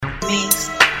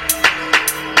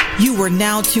You are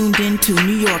now tuned in to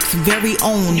New York's very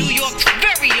own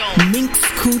Minx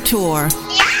Couture.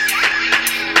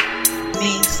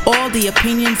 All the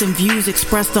opinions and views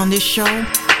expressed on this show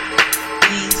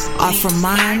are from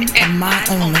mine and mine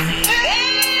only.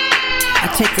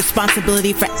 I take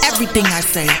responsibility for everything I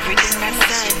say.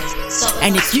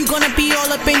 And if you're gonna be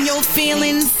all up in your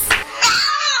feelings,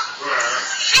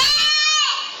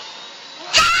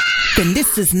 then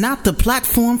this is not the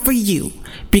platform for you,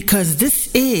 because this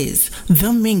is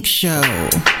The Minx Show.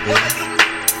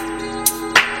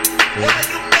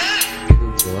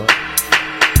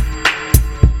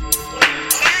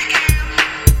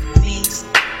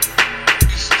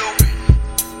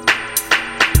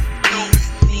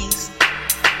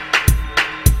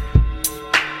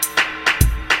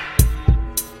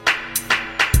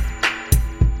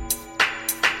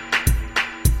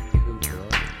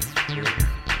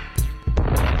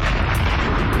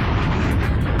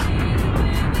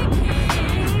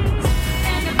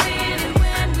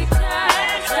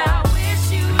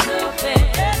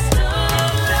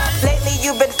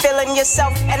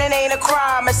 Yourself, and it ain't a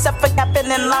crime except for yapping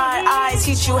in line. I ain't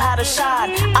teach you how to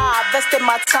shine. I invested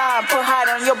my time, put height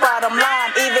on your bottom line.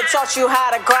 Even taught you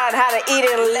how to grind, how to eat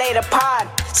it and lay the pine.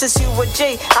 Since you a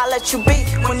G, I let you be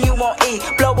when you won't eat.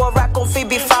 Blow a rack on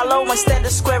Phoebe, follow instead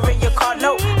of squaring your card.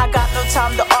 No, I got no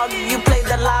time to argue. You play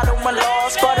the lotto and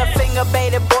lost. Butterfinger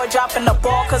baited boy dropping the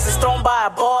ball cause it's thrown by a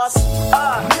boss.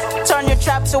 Turn your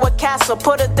trap to a castle.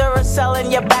 Put a Duracell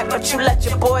in your back, but you let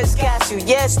your boys gas you.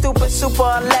 Yeah, stupid, super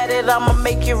unleaded. I'ma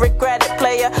make you regret it,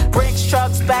 player. Bricks,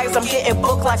 trucks, bags, I'm getting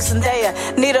booked like Zendaya.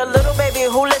 Need a little baby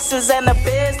who listens and a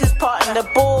business partner. The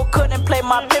bull couldn't play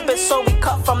my pivot, so we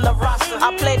cut from the roster.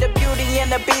 I play the beauty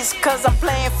and the beast cause I'm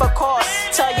playing for cost.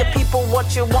 Tell your people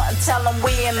what you want and tell them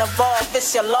we ain't involved.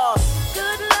 It's your loss.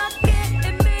 Good luck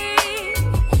getting me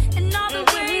and all the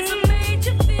ways I made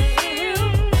you feel,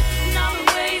 and all the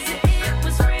ways that it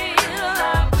was real.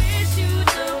 I wish you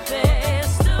the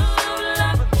best of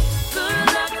luck. Good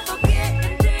luck for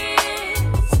getting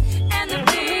this, and the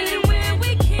feeling when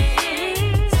we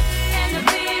kiss, and the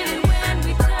feeling when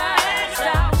we touch.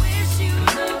 I wish you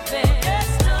the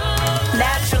best of luck.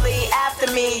 Naturally, after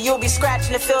me, you'll be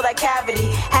scratching to fill that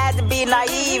cavity. Had to be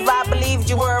naive, I believed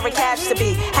you were a catch to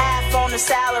be. Half on the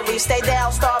salary, stay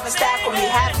down, starve and stack with me.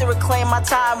 Have to reclaim my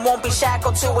time, won't be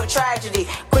shackled to a tragedy.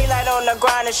 Green light on the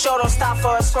grind and show don't stop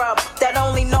for a scrub that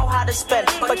only know how to spend,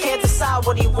 but can't decide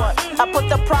what he want. I put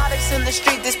the products in the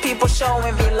street, these people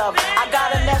showing me love. I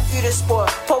got a nephew to sport,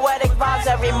 poetic vibes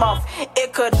every month.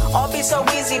 It could all be so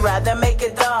easy, rather make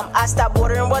it dumb. I stopped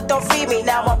watering what don't feed me,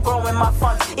 now I'm growing my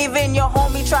funds. Even your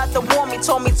homie tried to warn me,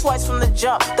 told me twice from the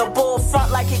jump. The bull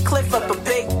front like he Clifford, but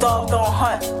big dog don't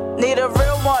hunt. Need a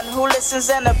real one who listens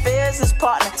and a business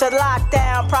partner to lock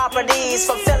down properties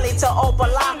from Philly to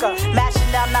Opa-locka.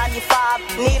 Mashing down 95,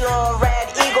 need a little red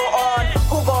eagle on.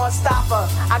 Who gon' stop her?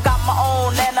 I got my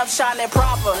own and I'm shining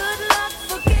proper. Good luck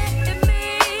for getting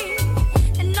me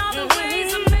and all the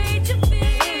ways I made you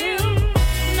feel,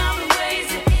 and all the ways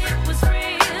that it was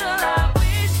real. I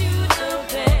wish you the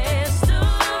best of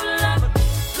luck.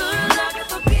 Good luck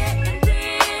for getting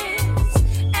this,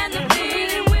 and the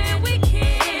feeling when we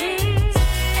kiss,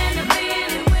 and the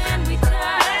feeling when we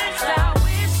touch. I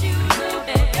wish you the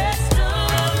best of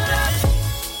luck.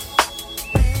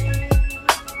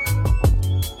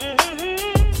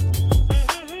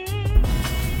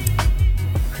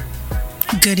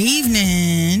 Good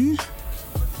evening.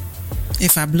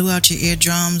 If I blew out your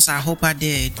eardrums, I hope I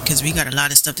did, because we got a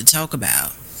lot of stuff to talk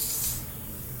about.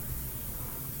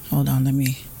 Hold on, let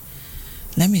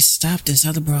me stop this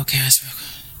other broadcast real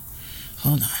quick.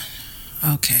 Hold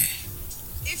on. Okay.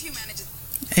 If you manage it.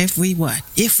 If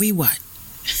we what?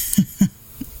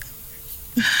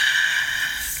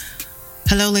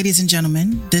 Hello, ladies and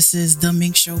gentlemen. This is The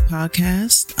Minx Show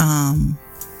podcast.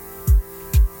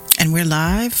 And we're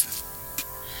live.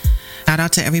 Shout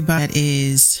out to everybody that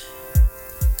is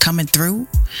coming through.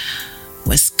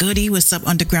 What's goody? What's up,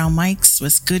 Underground Mics?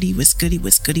 What's goody?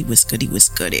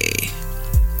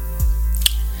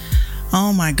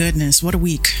 Oh my goodness, what a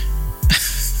week.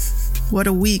 What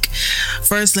a week.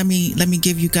 First, let me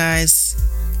give you guys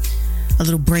a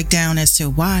little breakdown as to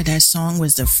why that song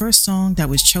was the first song that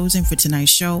was chosen for tonight's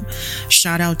show.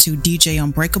 Shout out to DJ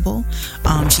Unbreakable.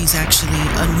 She's actually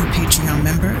a new Patreon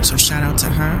member, so shout out to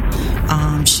her.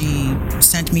 She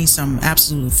sent me some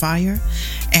absolute fire,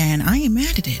 and I ain't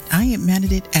mad at it. I ain't mad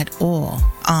at it at all.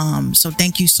 So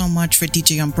thank you so much for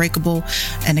DJ Unbreakable.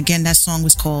 And again, that song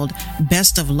was called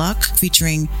Best of Luck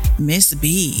featuring Miss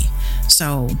B.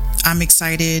 So I'm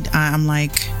excited. I'm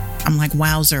like, I'm like,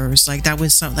 wowzers. Like, that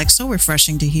was so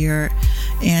refreshing to hear.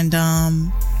 And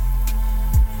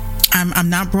I'm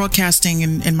not broadcasting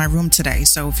in my room today,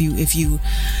 so if you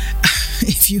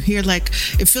if you hear like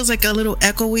it feels like a little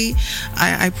echoey,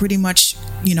 I pretty much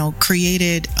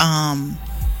created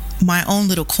my own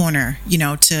little corner,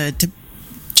 to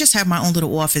just have my own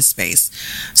little office space.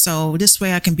 So this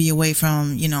way I can be away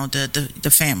from,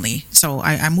 the family. So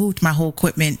I moved my whole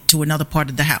equipment to another part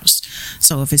of the house.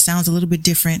 So if it sounds a little bit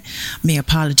different, I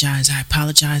apologize.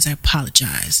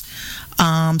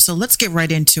 So let's get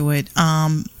right into it.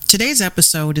 Today's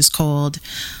episode is called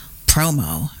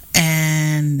Promo.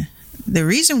 And the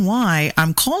reason why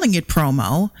I'm calling it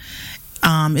Promo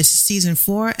is season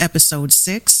 4, episode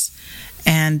 6.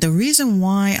 And the reason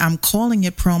why I'm calling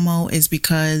it Promo is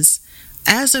because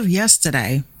as of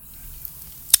yesterday,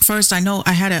 first, I know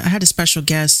I had a special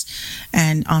guest,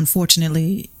 and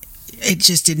unfortunately it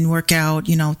just didn't work out.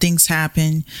 Things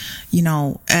happen.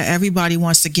 Everybody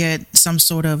wants to get some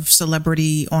sort of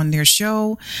celebrity on their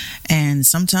show, and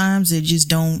sometimes it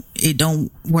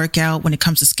don't work out when it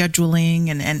comes to scheduling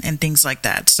and things like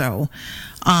that. So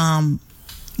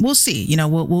we'll see.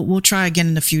 We'll try again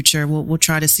in the future. We'll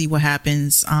try to see what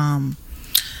happens.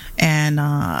 And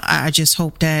I just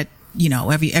hope that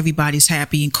everybody's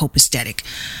happy and copacetic.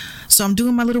 So I'm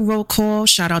doing my little roll call.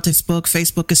 Shout out to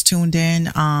Facebook is tuned in.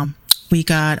 We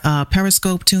got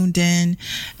Periscope tuned in,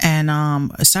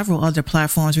 and several other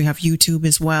platforms. We have YouTube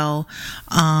as well.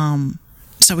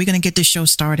 So we're going to get this show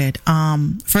started.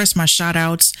 First, my shout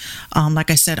outs.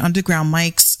 Like I said, Underground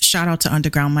Mics. Shout out to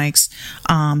Underground Mics.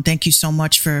 Thank you so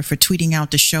much for tweeting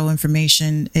out the show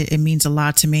information. It means a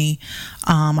lot to me.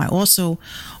 I also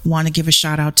want to give a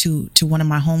shout out to one of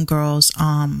my homegirls.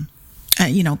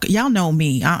 Y'all know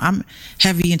me. I'm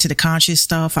heavy into the conscious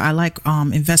stuff. I like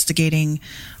investigating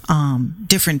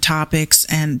different topics.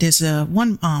 And there's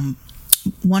one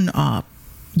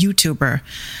YouTuber.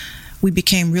 We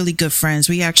became really good friends.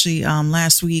 We actually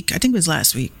last week, I think it was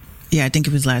last week. Yeah, I think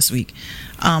it was last week.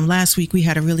 Last week we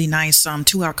had a really nice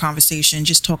 2-hour conversation,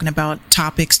 just talking about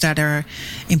topics that are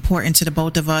important to the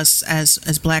both of us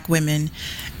as Black women.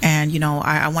 And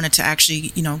I wanted to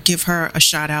actually give her a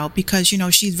shout out because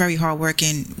she's very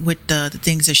hardworking with the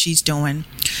things that she's doing.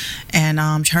 And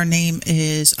her name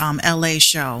is LA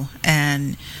Show,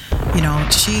 and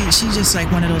she's just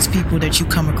like one of those people that you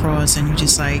come across and you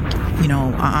just like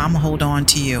I'm gonna hold on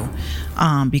to you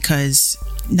because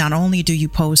not only do you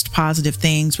post positive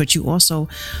things, but you also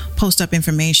post up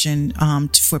information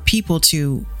for people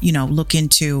to, look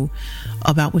into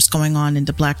about what's going on in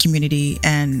the Black community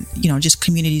and, just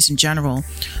communities in general.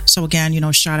 So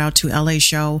again, shout out to LA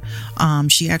Show.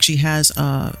 She actually has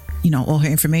all her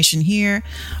information here.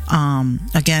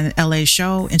 Again, LA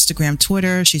Show, Instagram,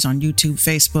 Twitter. She's on YouTube,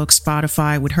 Facebook,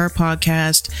 Spotify with her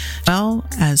podcast, well,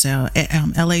 as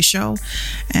LA Show.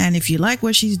 And if you like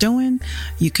what she's doing,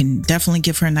 you can definitely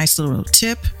give her a nice little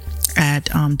tip at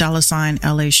 $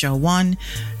 LA Show 1.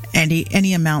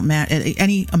 Any amount,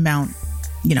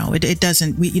 it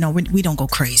doesn't. We don't go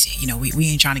crazy. We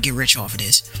ain't trying to get rich off of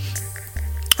this.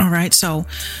 All right, so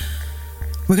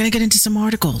we're gonna get into some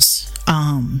articles.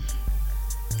 And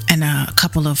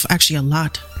a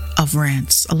lot of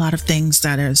rants, a lot of things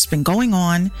that has been going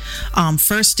on.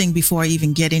 First thing, before I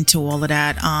even get into all of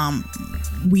that,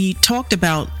 we talked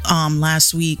about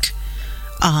last week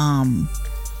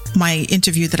my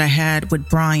interview that I had with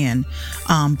Brian.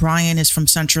 Brian is from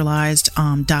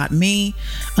centralized.me.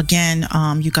 Again,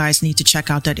 you guys need to check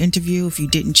out that interview if you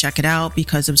didn't check it out,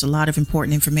 because there was a lot of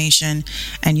important information.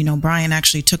 And, Brian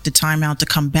actually took the time out to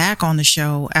come back on the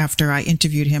show after I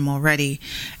interviewed him already.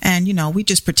 And, we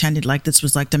just pretended like this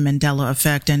was like the Mandela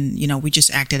effect. And, we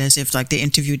just acted as if like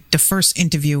the first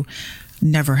interview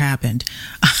never happened.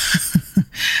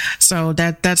 So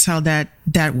that's how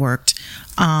that worked.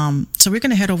 So we're going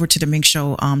to head over to the Mink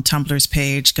Show Tumblr's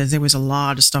page, because there was a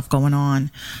lot of stuff going on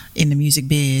in the music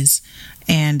biz.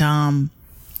 And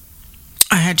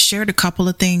I had shared a couple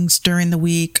of things during the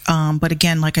week. But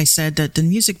again, like I said, the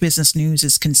music business news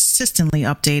is consistently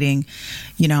updating,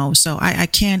 so I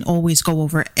can't always go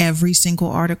over every single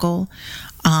article.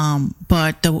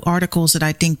 But the articles that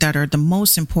I think that are the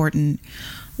most important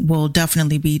will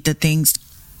definitely be the things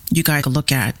you guys can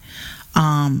look at.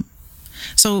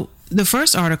 So the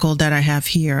first article that I have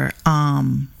here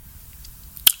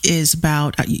is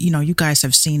about, you guys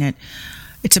have seen it.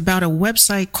 It's about a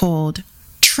website called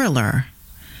Triller.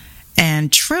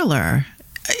 And Triller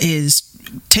is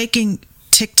taking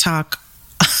TikTok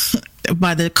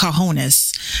by the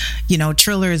cojones.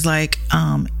 Triller is like,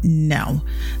 no.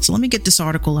 So let me get this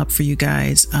article up for you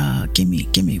guys. Give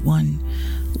me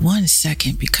one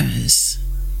second, because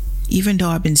even though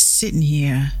I've been sitting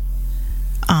here,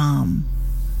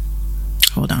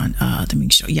 hold on, let me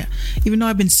show. Yeah, even though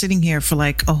I've been sitting here for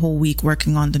like a whole week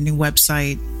working on the new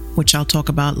website, which I'll talk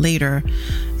about later,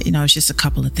 it's just a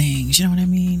couple of things. You know what I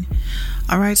mean?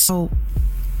 All right, so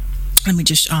let me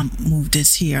just move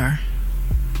this here.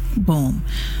 Boom.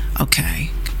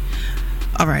 Okay.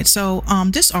 All right. So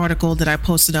this article that I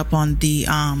posted up on the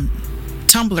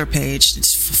Tumblr page,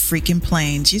 it's freaking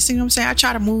planes. You see what I'm saying? I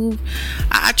try to move.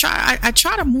 I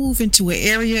try to move into an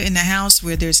area in the house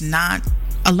where there's not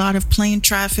a lot of plane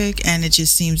traffic, and it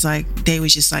just seems like they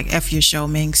was just like, F your show,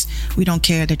 Minx. We don't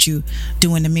care that you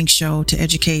doing the Minx show to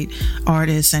educate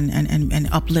artists and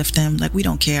uplift them. Like, we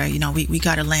don't care. We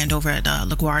got to land over at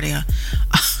LaGuardia.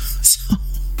 So,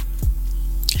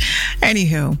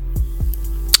 anywho,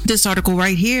 this article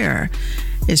right here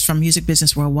is from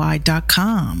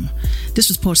musicbusinessworldwide.com. This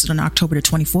was posted on October the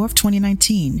 24th,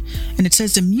 2019, and it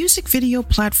says the music video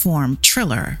platform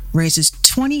Triller raises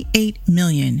 $28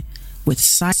 million with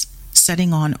sites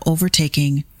setting on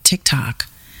overtaking TikTok.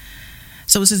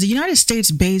 So it says the United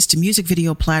States-based music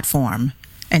video platform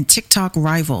and TikTok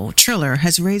rival Triller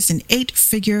has raised an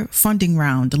 8-figure funding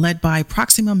round led by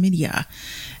Proxima Media,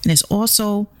 and it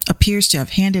also appears to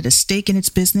have handed a stake in its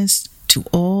business to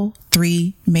all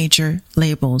 3 major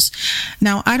labels.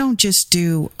 Now, I don't just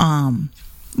do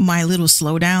my little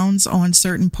slowdowns on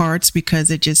certain parts because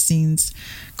it just seems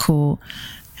cool.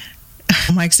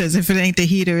 Mike says, if it ain't the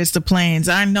heater, it's the planes.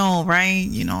 I know, right?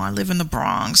 I live in the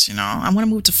Bronx, I want to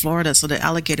move to Florida so the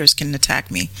alligators can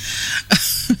attack me.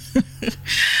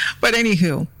 But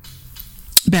anywho,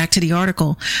 back to the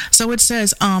article. So it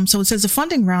says the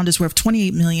funding round is worth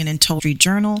 $28 million in total. Street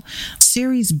Journal.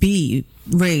 Series B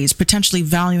raised, potentially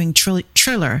valuing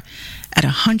Triller at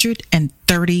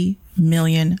 $130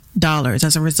 million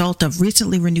as a result of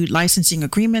recently renewed licensing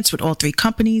agreements with all 3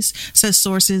 companies, says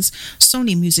sources.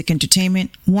 Sony Music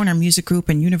Entertainment, Warner Music Group,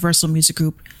 and Universal Music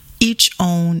Group each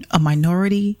own a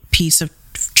minority piece of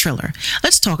Triller.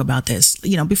 Let's talk about this.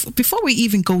 Before we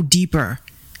even go deeper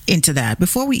into that,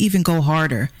 before we even go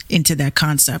harder into that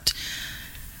concept,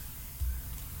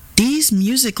 these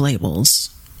music labels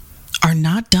are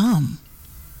not dumb.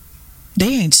 They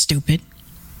ain't stupid.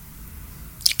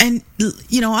 And,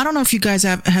 I don't know if you guys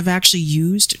have actually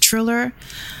used Triller,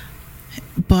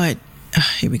 but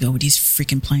here we go with these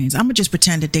freaking planes. I'm going to just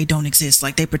pretend that they don't exist,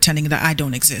 like they pretending that I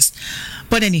don't exist.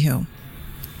 But anywho,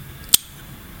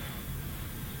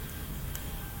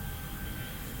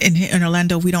 in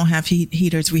Orlando, we don't have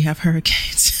heaters, we have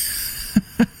hurricanes.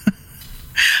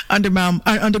 Underground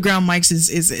mics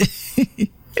is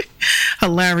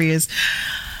hilarious.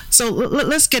 So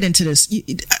let's get into this.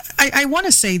 I want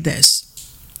to say this.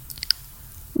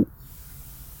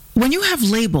 When you have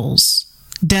labels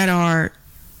that are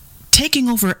taking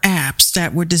over apps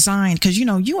that were designed, because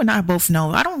you and I both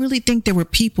know, I don't really think there were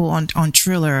people on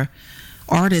Triller,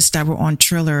 artists that were on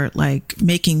Triller, like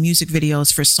making music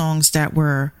videos for songs that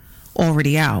were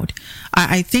already out.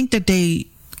 I think that they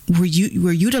were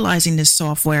utilizing this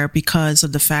software because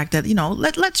of the fact that,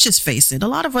 let's just face it, a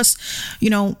lot of us, we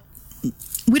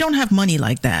don't have money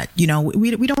like that. We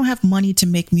don't have money to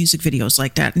make music videos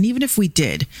like that. And even if we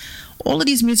did, all of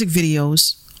these music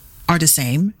videos are the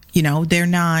same. They're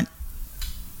not,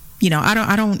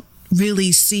 I don't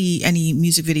really see any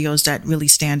music videos that really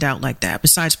stand out like that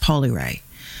besides Pauly Ray.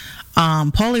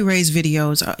 Pauly Ray's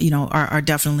videos, are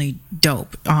definitely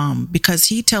dope, because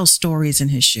he tells stories in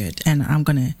his shit. And I'm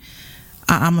gonna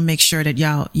make sure that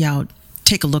y'all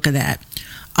take a look at that.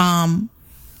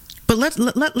 But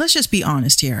let's just be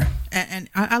honest here. And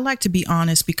I like to be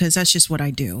honest because that's just what I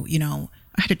do.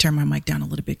 I had to turn my mic down a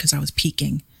little bit because I was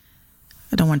peaking.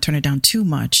 I don't want to turn it down too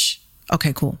much.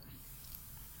 Okay, cool.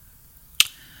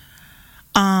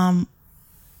 I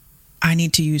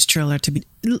need to use Triller to be.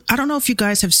 I don't know if you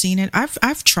guys have seen it.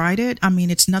 I've tried it. I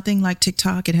mean, it's nothing like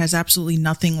TikTok. It has absolutely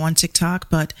nothing on TikTok,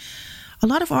 but a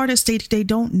lot of artists, they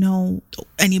don't know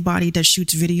anybody that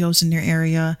shoots videos in their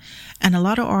area. And a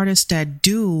lot of artists that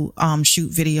do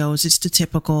shoot videos, it's the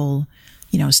typical,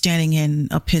 standing in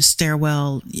a piss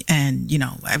stairwell and,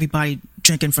 everybody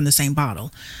drinking from the same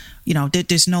bottle.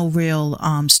 There's no real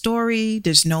story.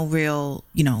 There's no real,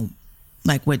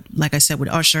 like I said with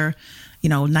Usher,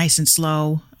 Nice and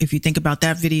Slow. If you think about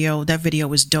that video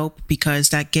was dope because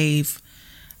that gave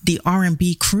the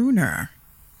R&B crooner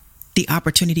the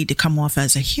opportunity to come off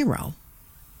as a hero.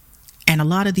 And a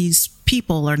lot of these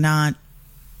people are not,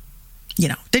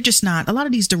 they're just not, a lot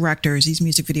of these directors, these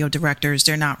music video directors,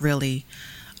 they're not really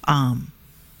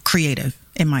creative,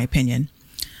 in my opinion.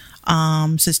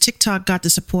 Says TikTok got the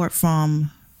support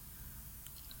from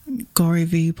Gauri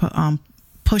V,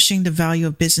 pushing the value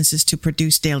of businesses to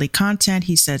produce daily content.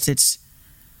 He says it's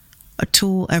a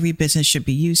tool every business should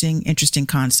be using. Interesting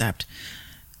concept.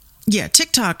 Yeah,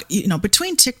 TikTok,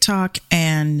 between TikTok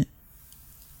and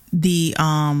the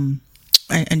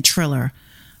and Triller,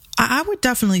 I would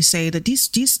definitely say that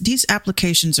these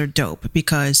applications are dope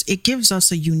because it gives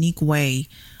us a unique way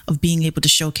of being able to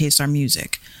showcase our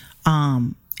music.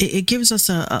 It gives us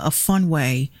a fun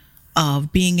way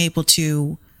of being able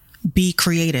to be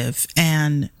creative.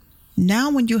 And now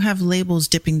when you have labels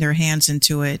dipping their hands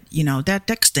into it,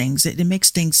 that things, it makes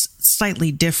things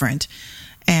slightly different.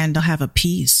 And they'll have a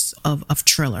piece of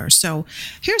Triller. So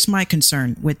here's my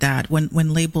concern with that.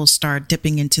 When labels start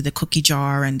dipping into the cookie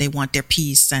jar and they want their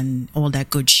piece and all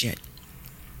that good shit.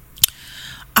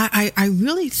 I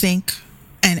really think,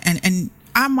 and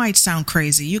I might sound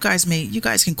crazy. You guys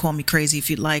can call me crazy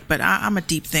if you'd like, but I'm a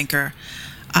deep thinker.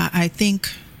 I think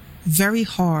very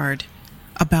hard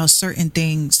about certain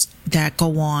things that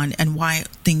go on and why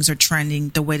things are trending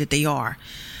the way that they are.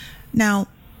 Now,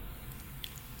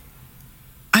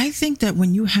 I think that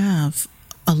when you have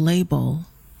a label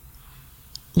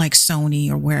like Sony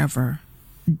or wherever,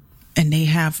 and they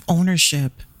have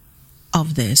ownership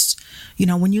of this,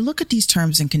 when you look at these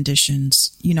terms and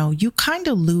conditions, you kind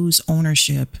of lose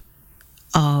ownership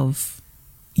of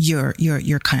your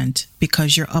content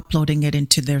because you're uploading it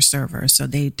into their server. So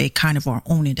they kind of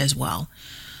own it as well.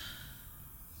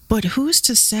 But who's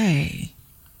to say,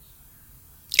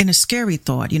 in a scary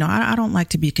thought, I don't like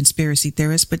to be a conspiracy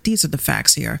theorist, but these are the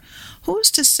facts here.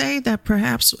 Who's to say that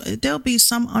perhaps there'll be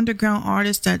some underground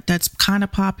artist that's kind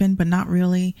of popping, but not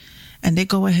really, and they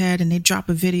go ahead and they drop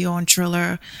a video on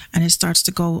Triller and it starts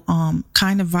to go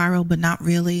kind of viral, but not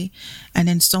really, and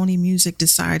then Sony Music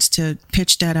decides to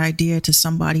pitch that idea to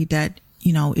somebody that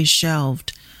is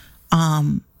shelved.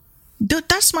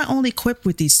 That's my only quip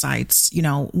with these sites.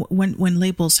 When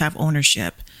labels have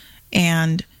ownership,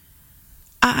 and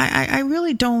I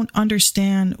really don't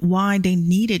understand why they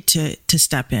needed to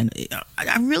step in.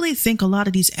 I really think a lot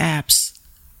of these apps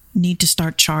need to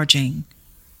start charging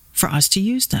for us to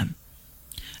use them.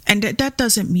 And that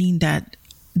doesn't mean that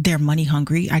they're money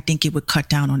hungry. I think it would cut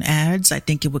down on ads. I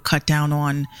think it would cut down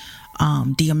on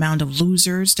the amount of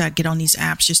losers that get on these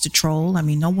apps just to troll. I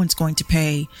mean, no one's going to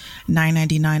pay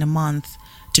 $9.99 a month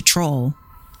to troll.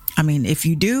 I mean, if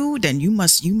you do, then you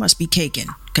must be caking.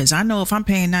 Because I know if I'm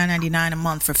paying $9.99 a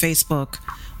month for Facebook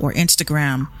or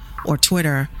Instagram or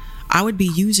Twitter, I would be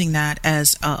using that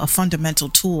as a fundamental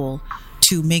tool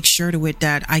to make sure to it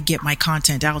that I get my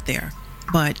content out there.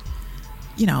 But,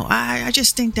 I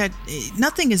just think that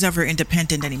nothing is ever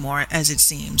independent anymore, as it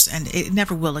seems, and it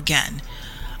never will again.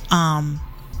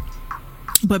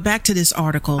 But back to this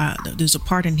article, there's a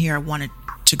part in here I wanted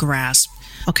to grasp.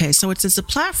 Okay, so it says the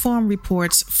platform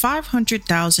reports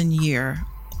 500,000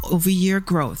 year-over-year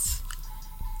growth,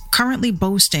 currently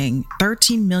boasting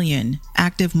 13 million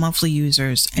active monthly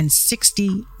users and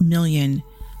 60 million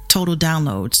total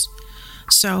downloads.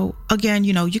 So again,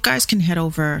 you guys can head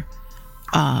over.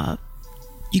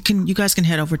 You guys can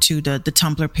head over to the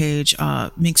Tumblr page,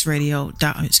 the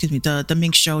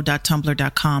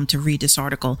minxshow.tumblr.com to read this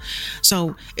article.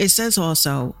 So it says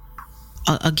also,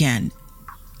 again,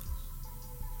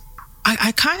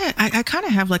 I kind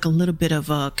of have like a little bit of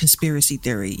a conspiracy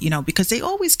theory, because they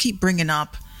always keep bringing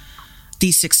up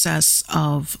the success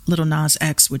of Lil Nas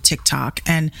X with TikTok,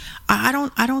 and I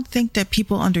don't think that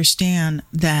people understand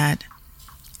that,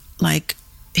 like,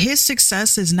 his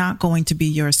success is not going to be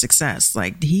your success.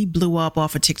 Like, he blew up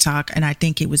off of TikTok, and I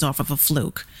think it was off of a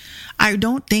fluke. I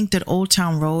don't think that Old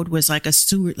Town Road was like a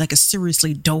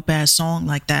seriously dope ass song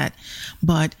like that,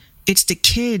 but it's the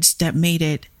kids that made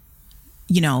it,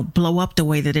 blow up the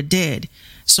way that it did.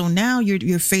 So now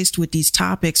you're faced with these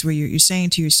topics where you're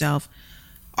saying to yourself,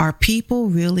 are people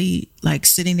really like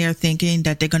sitting there thinking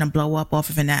that they're going to blow up off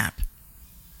of an app?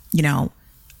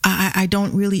 I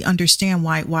don't really understand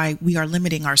why we are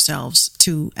limiting ourselves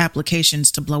to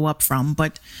applications to blow up from,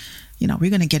 but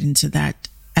we're going to get into that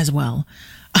as well.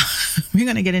 We're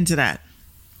going to get into that.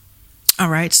 All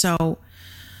right. So,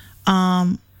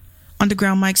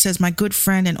 Underground Mike says, my good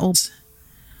friend and old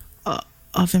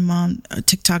oven mom, a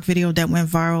TikTok video that went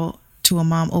viral to a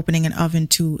mom opening an oven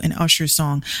to an Usher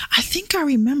song. I think I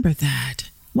remember that.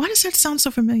 Why does that sound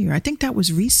so familiar? I think that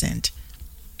was recent.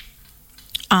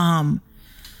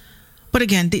 But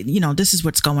again, this is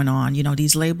what's going on.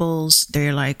 These labels, they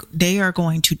are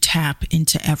going to tap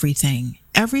into everything,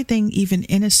 even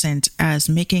innocent as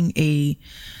making a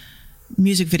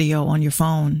music video on your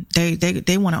phone.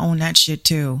 They want to own that shit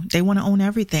too. They want to own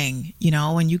everything, you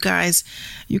know. And you guys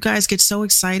get so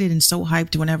excited and so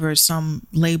hyped whenever some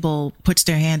label puts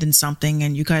their hand in something,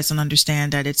 and you guys don't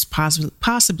understand that it's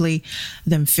possibly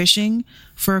them fishing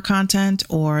for content,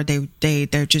 or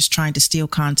they're just trying to steal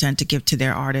content to give to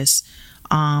their artists.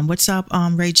 What's up,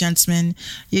 Ray Jentzman?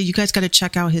 Yeah, you guys got to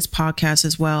check out his podcast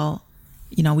as well.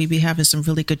 You know, we be having some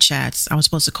really good chats. I was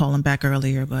supposed to call him back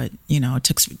earlier, but, you know, it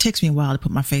takes me a while to put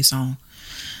my face on.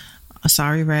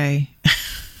 Sorry, Ray.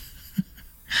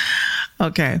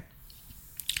 Okay.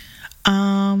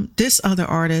 This other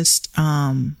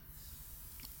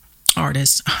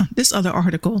this other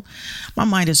article, my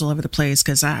mind is all over the place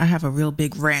because I have a real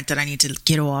big rant that I need to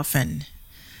get off, and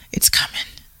it's coming.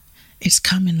 It's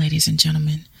coming, ladies and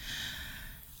gentlemen.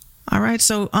 All right,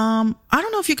 so I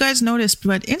don't know if you guys noticed,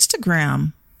 but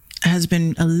Instagram has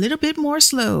been a little bit more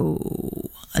slow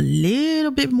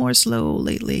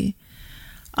lately.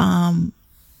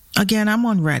 Again, I'm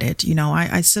on Reddit. You know,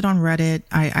 I sit on Reddit.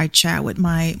 I chat with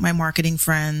my marketing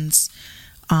friends.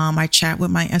 I chat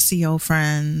with my SEO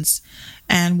friends,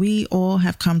 and we all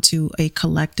have come to a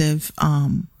collective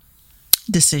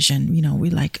decision. You know, we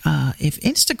like, if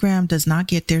Instagram does not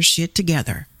get their shit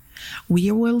together,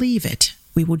 we will leave it.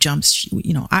 We will jump,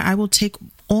 you know, I will take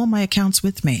all my accounts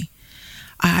with me.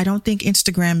 I don't think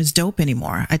Instagram is dope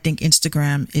anymore. I think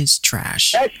Instagram is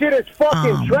trash. That shit is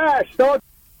fucking trash, dog.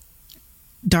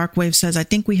 Darkwave says, I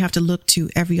think we have to look to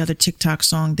every other TikTok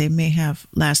song. They may have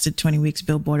lasted 20 weeks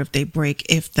Billboard if they break,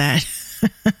 if that.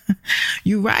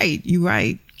 You're right.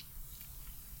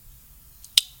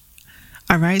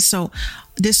 All right. So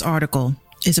this article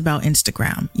is about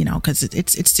Instagram, you know, because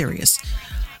it's serious.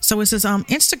 So it says,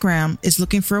 Instagram is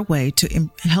looking for a way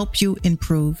to help you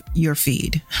improve your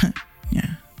feed.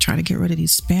 Yeah. Try to get rid of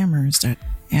these spammers that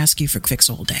ask you for fix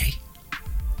all day.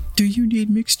 Do you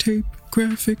need mixtape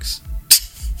graphics?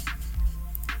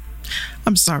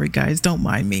 I'm sorry, guys. Don't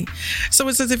mind me. So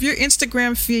it says, if your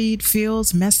Instagram feed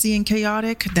feels messy and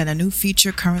chaotic, then a new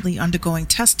feature currently undergoing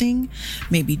testing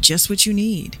may be just what you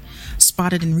need.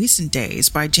 Spotted in recent days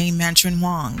by Jane Mantrin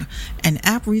Wong, an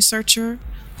app researcher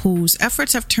whose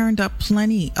efforts have turned up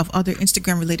plenty of other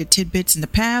Instagram-related tidbits in the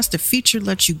past, the feature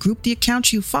lets you group the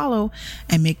accounts you follow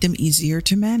and make them easier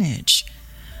to manage.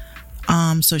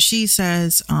 So she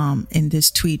says in this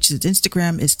tweet that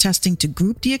Instagram is testing to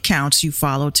group the accounts you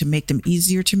follow to make them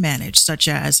easier to manage, such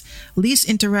as least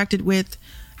interacted with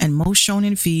and most shown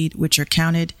in feed, which are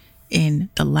counted in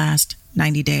the last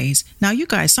 90 days. Now, you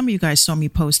guys, some of you guys saw me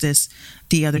post this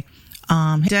the other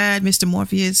Dad, Mr.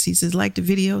 Morpheus, he says, like the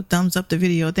video, thumbs up the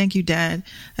video. Thank you, Dad.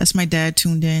 That's my dad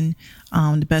tuned in.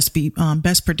 The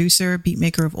best producer, beat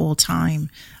maker of all time.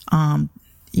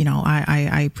 You know,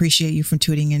 I appreciate you for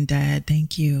tuning in, Dad.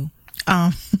 Thank you.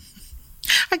 I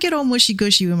get all mushy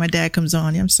gushy when my dad comes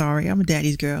on. I'm sorry. I'm a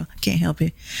daddy's girl. I can't help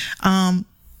it.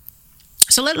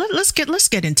 So let's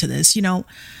get into this. You know,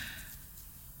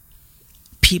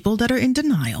 people that are in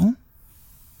denial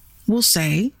will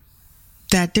say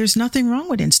that there's nothing wrong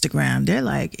with Instagram. They're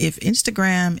like, if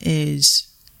Instagram is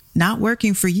not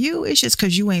working for you, it's just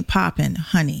because you ain't popping,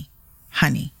 honey.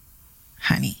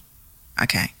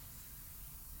 Okay.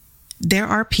 There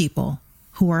are people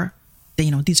who are,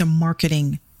 you know, these are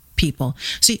marketing people.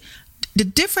 See, the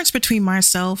difference between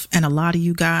myself and a lot of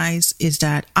you guys is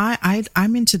that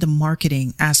I'm into the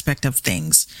marketing aspect of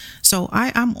things. So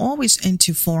I'm always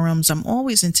into forums. I'm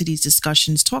always into these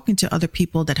discussions, talking to other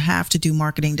people that have to do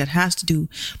marketing, that has to do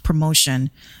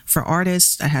promotion for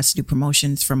artists, that has to do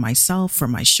promotions for myself, for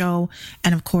my show.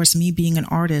 And of course, me being an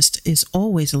artist is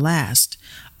always last.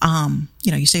 You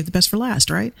know, you save the best for last,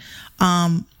 right?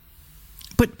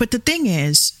 But the thing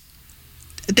is,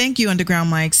 thank you, Underground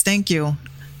Mics. Thank you.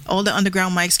 All the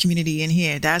Underground Mics community in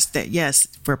here. That's that. Yes.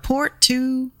 Report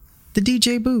to the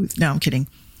DJ booth. No, I'm kidding.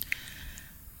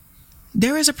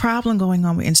 There is a problem going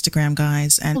on with Instagram,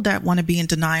 guys, and people that want to be in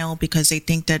denial because they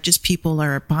think that just people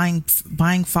are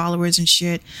buying followers and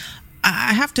shit.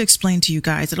 I have to explain to you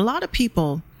guys that a lot of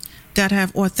people that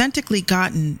have authentically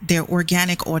gotten their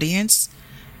organic audience,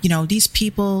 you know, these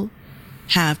people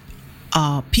have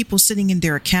people sitting in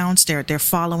their accounts, they're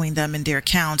following them in their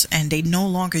accounts, and they no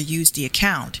longer use the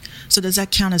account. So does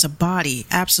that count as a body?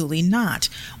 Absolutely not.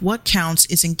 What counts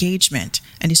is engagement.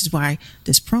 And this is why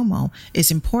this promo is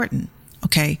important.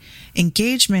 Okay.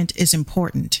 Engagement is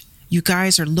important. You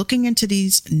guys are looking into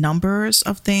these numbers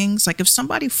of things. Like if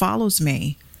somebody follows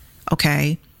me,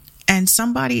 okay, and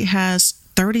somebody has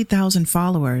 30,000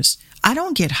 followers, I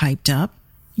don't get hyped up.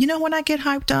 You know when I get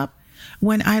hyped up?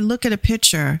 When I look at a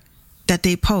picture that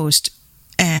they post,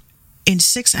 and in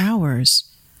 6 hours,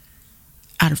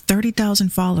 out of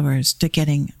 30,000 followers, they're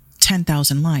getting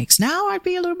 10,000 likes. Now I'd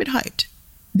be a little bit hyped.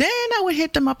 Then I would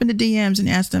hit them up in the DMs and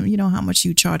ask them, how much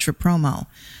you charge for promo.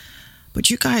 But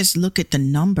you guys look at the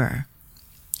number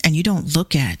and you don't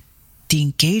look at the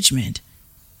engagement.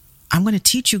 I'm going to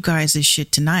teach you guys this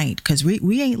shit tonight, because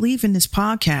we ain't leaving this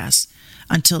podcast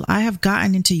until I have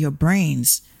gotten into your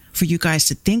brains for you guys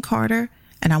to think harder,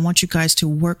 and I want you guys to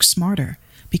work smarter,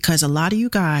 because a lot of you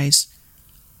guys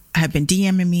have been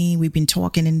DMing me. We've been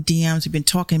talking in DMs. We've been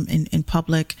talking in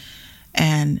public,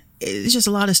 and it's just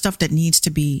a lot of stuff that needs to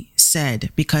be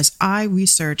said, because I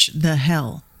research the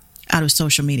hell out of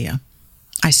social media.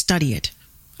 I study it.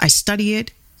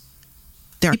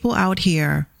 There are people out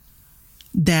here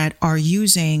that are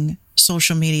using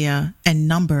social media and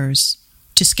numbers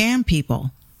to scam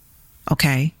people.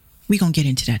 Okay? We're going to get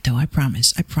into that, though. I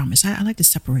promise. I like to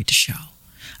separate the show.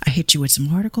 I hit you with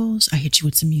some articles. I hit you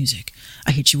with some music.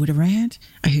 I hit you with a rant.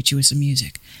 I hit you with some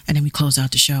music. And then we close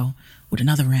out the show with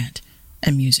another rant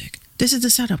and music. This is the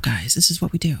setup, guys. This is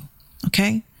what we do.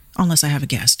 Okay? Unless I have a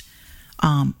guest.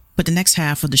 But the next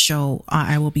half of the show,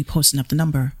 I will be posting up the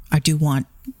number. I do want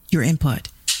your input.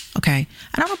 Okay?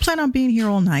 And I don't plan on being here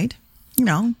all night.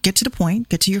 Get to the point.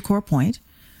 Get to your core point.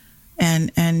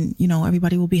 And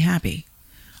everybody will be happy.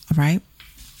 All right?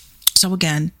 So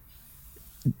again,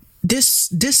 this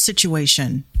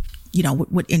situation,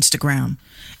 with Instagram,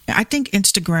 I think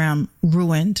Instagram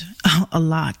ruined a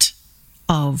lot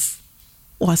of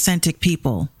authentic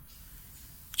people.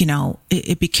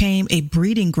 It became a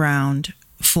breeding ground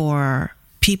for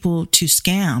people to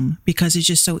scam, because it's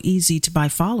just so easy to buy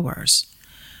followers.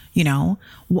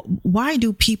 Why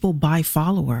do people buy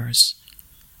followers?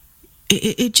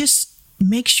 It just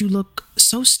makes you look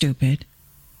so stupid.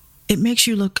 It makes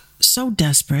you look so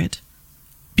desperate,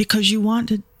 because you want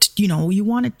it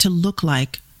to look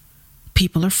like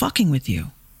people are fucking with you.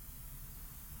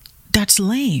 That's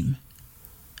lame.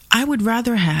 I would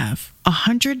rather have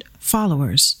 100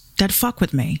 followers that fuck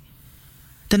with me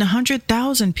than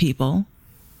 100,000 people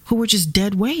who were just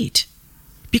dead weight.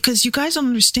 Because you guys don't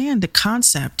understand the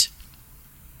concept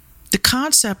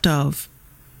of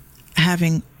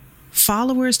having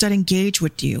followers that engage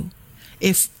with you.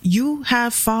 If you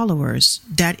have followers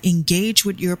that engage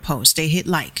with your post, they hit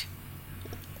like.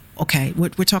 Okay, we're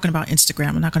talking about Instagram.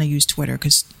 I'm not going to use Twitter,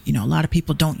 because, a lot of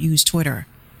people don't use Twitter.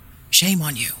 Shame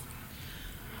on you.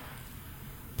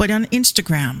 But on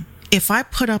Instagram, if I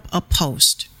put up a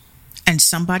post and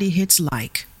somebody hits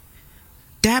like,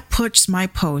 that puts my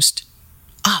post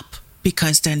up,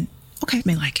 because then, okay, I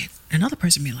may like it. Another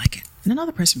person may like it. And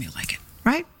another person may like it,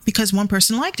 right? Because one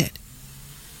person liked it.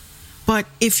 But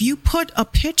if you put a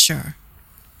picture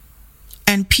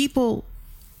and people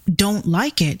don't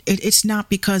like it, it's not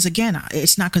because, again,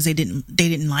 it's not because they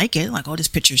didn't like it. Like, oh, this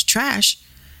picture's trash.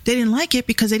 They didn't like it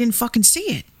because they didn't fucking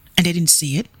see it. And they didn't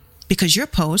see it because your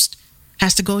post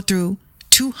has to go through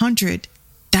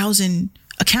 200,000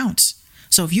 accounts.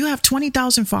 So if you have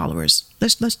 20,000 followers,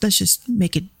 let's just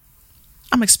make it,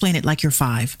 I'm gonna explain it like you're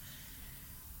 5.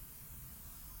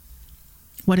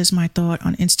 What is my thought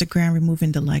on Instagram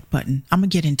removing the like button? I'm gonna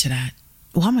get into that.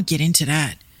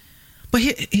 But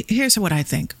here's what I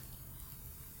think.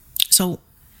 So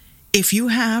if you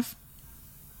have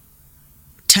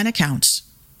 10 accounts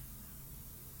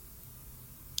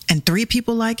and 3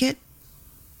 people like it,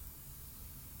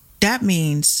 that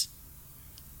means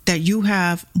that you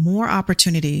have more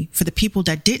opportunity for the people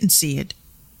that didn't see it,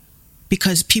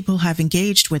 because people have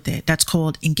engaged with it. That's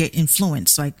called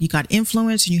influence. Like, you got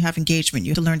influence and you have engagement.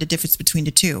 You have to learn the difference between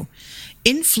the two.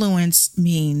 Influence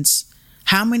means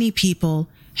how many people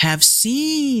have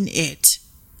seen it.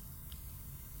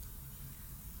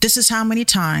 This is how many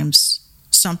times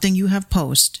something you have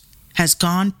posted has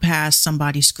gone past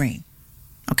somebody's screen.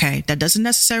 Okay? That doesn't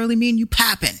necessarily mean you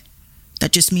popping.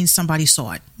 That just means somebody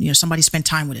saw it. Somebody spent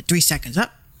time with it. 3 seconds.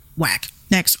 Up, whack.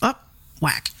 Next, up,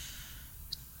 whack.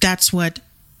 That's what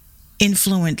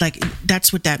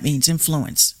that's what that means,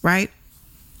 influence, right?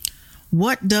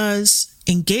 What does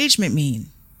engagement mean?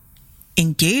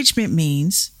 Engagement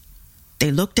means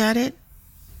they looked at it,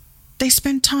 they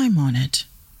spent time on it.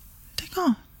 They go,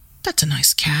 oh, that's a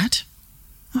nice cat.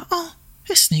 Oh,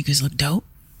 his sneakers look dope.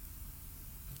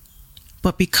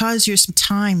 But because you're some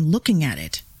time looking at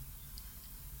it,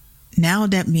 now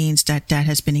that means that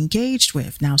has been engaged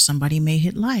with. Now somebody may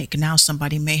hit like. Now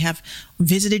somebody may have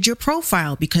visited your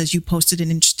profile because you posted an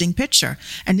interesting picture.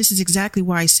 And this is exactly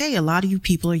why I say a lot of you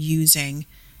people are using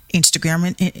Instagram,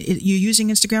 and you're using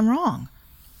Instagram wrong.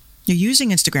 You're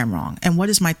using Instagram wrong. And what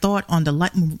is my thought on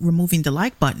removing the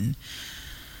like button?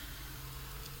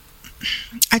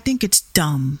 I think it's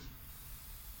dumb.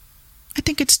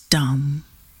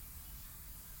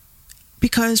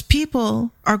 because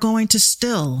people are going to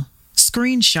still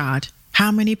screenshot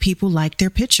how many people like their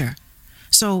picture.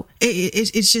 So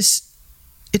it's just,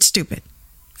 it's stupid.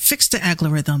 Fix the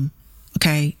algorithm,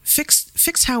 okay?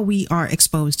 Fix how we are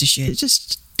exposed to shit.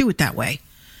 Just do it that way.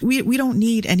 We don't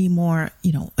need any more,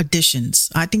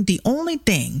 additions. I think the only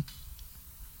thing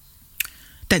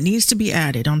that needs to be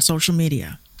added on social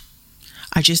media,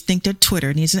 I just think that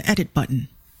Twitter needs an edit button.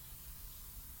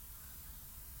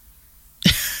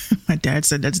 My dad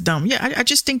said that's dumb. Yeah, I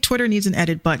just think Twitter needs an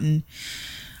edit button.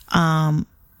 I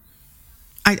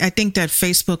think that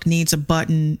Facebook needs a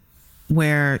button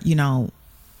where,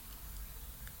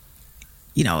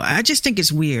 I just think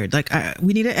it's weird. Like,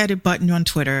 we need an edit button on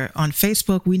Twitter. On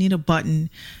Facebook, we need a button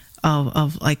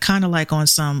of like, kind of like on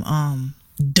some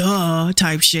duh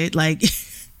type shit. Like,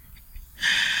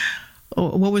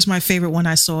 what was my favorite one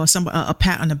I saw? A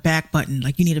pat on the back button.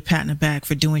 Like, you need a pat on the back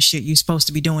for doing shit you're supposed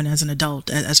to be doing as an adult,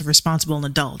 as a responsible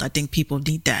adult. I think people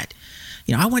need that.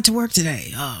 I went to work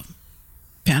today.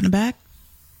 Pat on the back.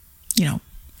 You're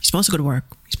supposed to go to work.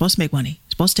 You're supposed to make money.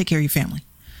 You're supposed to take care of your family.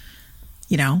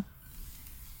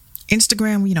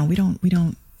 Instagram,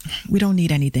 we don't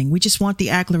need anything. We just want the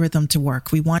algorithm to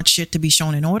work. We want shit to be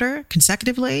shown in order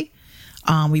consecutively.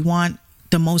 We want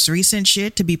the most recent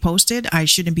shit to be posted. I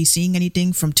shouldn't be seeing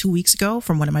anything from 2 weeks ago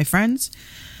from one of my friends.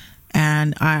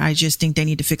 And I just think they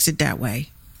need to fix it that way.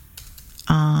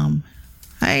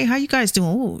 Hey, how you guys doing?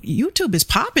 Ooh, YouTube is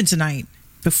popping tonight.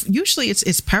 Usually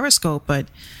it's Periscope, but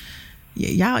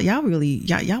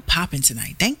y'all popping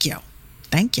tonight. Thank you.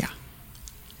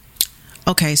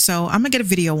 Okay, so I'm gonna get a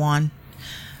video on.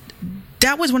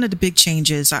 That was one of the big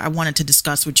changes I wanted to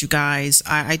discuss with you guys.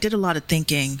 I did a lot of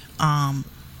thinking, and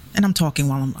I'm talking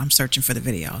while I'm searching for the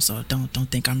video, so don't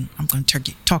think I'm going to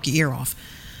talk your ear off.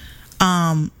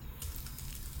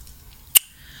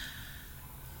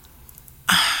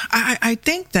 I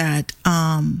think that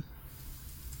I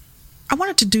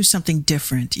wanted to do something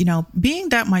different. Being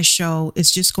that my show is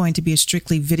just going to be a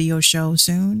strictly video show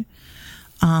soon.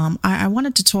 I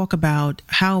wanted to talk about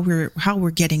how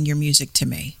we're getting your music to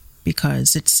me,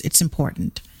 because it's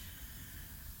important.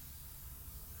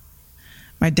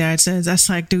 My dad says that's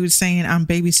like dude saying I'm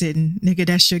babysitting. Nigga,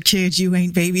 that's your kid. You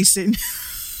ain't babysitting.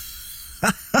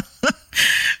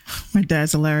 My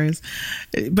dad's hilarious,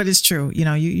 but it's true.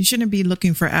 You shouldn't be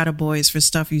looking for attaboys for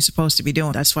stuff you're supposed to be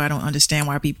doing. That's why I don't understand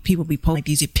why people be posting like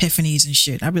these epiphanies and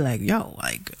shit. I'd be like, yo,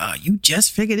 like you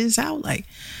just figured this out, like.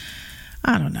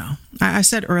 I don't know. I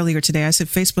said earlier today, I said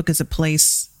Facebook is a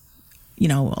place,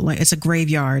 like it's a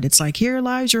graveyard. It's like, here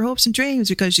lies your hopes and dreams,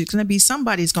 because you're going to be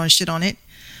somebody's going to shit on it,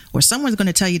 or someone's going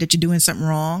to tell you that you're doing something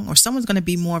wrong, or someone's going to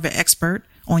be more of an expert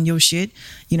on your shit.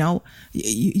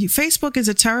 Facebook is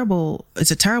a terrible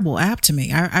app to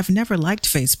me. I've never liked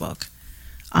Facebook.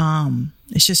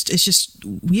 It's just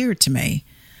weird to me.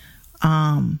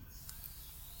 But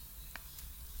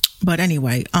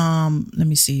anyway, let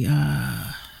me see.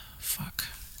 Fuck.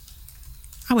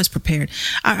 I was prepared.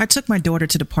 I took my daughter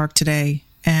to the park today,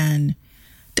 and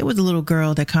there was a little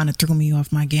girl that kind of threw me off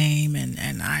my game,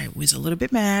 and I was a little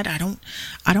bit mad. I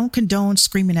don't condone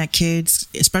screaming at kids,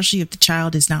 especially if the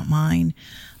child is not mine.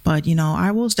 But,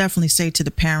 I will definitely say to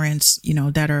the parents,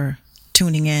 that are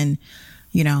tuning in,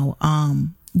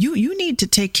 you need to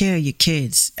take care of your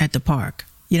kids at the park.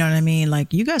 You know what I mean?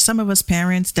 Like, you got some of us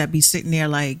parents that be sitting there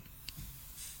like,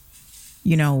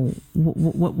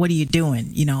 what are you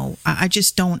doing? I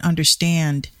just don't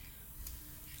understand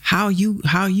how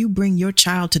you bring your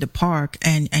child to the park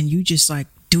and you just like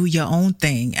do your own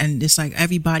thing, and it's like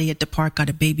everybody at the park got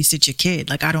to babysit your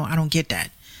kid. Like, I don't get that.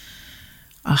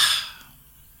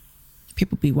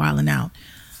 People be wilding out.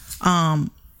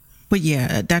 But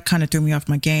yeah, that kind of threw me off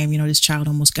my game. This child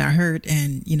almost got hurt,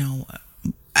 and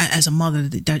as a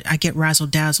mother, I get razzle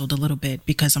dazzled a little bit,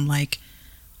 because I'm like,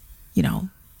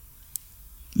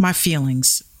 my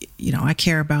feelings, I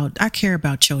care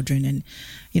about children. And,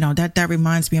 that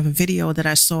reminds me of a video that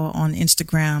I saw on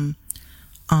Instagram,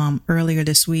 earlier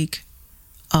this week,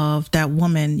 of that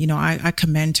woman. I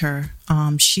commend her.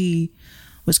 She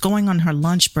was going on her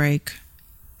lunch break,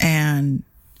 and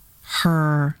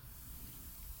there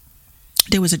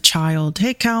was a child.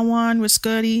 Hey, Calwan, what's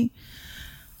goody?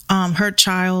 Her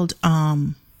child,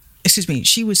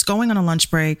 she was going on a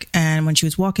lunch break, and when she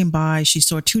was walking by, she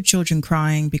saw two children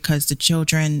crying because the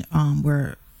children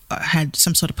had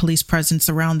some sort of police presence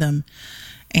around them,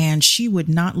 and she would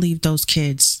not leave those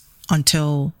kids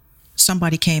until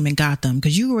somebody came and got them,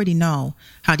 because you already know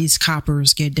how these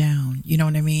coppers get down. You know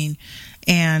what I mean?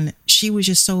 And she was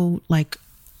just so like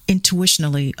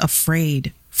intuitionally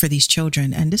afraid for these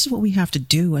children. And this is what we have to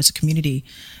do as a community.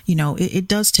 You know, it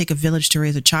does take a village to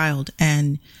raise a child.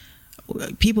 And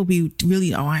people be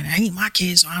really, oh, I ain't my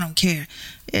kids, so I don't care.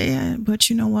 Yeah, but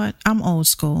you know what? I'm old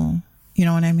school. You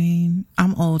know what I mean?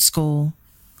 I'm old school.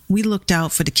 We looked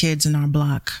out for the kids in our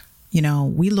block. You know,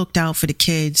 we looked out for the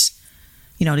kids,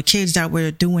 you know, the kids that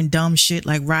were doing dumb shit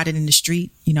like riding in the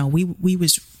street. You know, we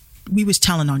was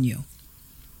telling on you.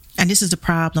 And this is the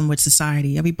problem with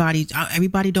society.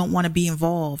 Everybody don't want to be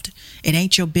involved. It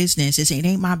ain't your business. It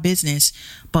ain't my business.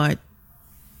 But,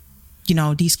 you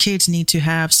know, these kids need to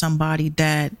have somebody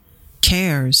that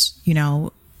cares, you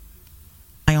know,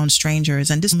 on strangers.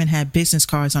 And this woman had business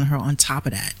cards on her on top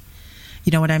of that.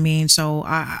 You know what I mean? So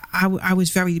I was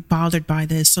very bothered by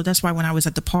this. So that's why when I was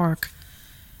at the park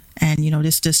and, you know,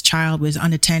 this child was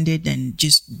unattended and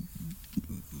just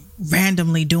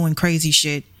randomly doing crazy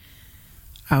shit,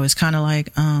 I was kind of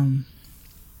like,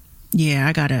 yeah,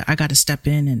 I gotta step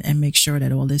in and make sure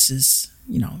that all this is,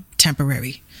 you know,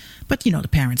 temporary. But, you know, the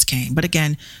parents came. But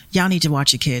again, y'all need to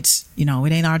watch your kids. You know,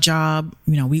 it ain't our job.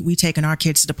 You know, we taking our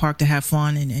kids to the park to have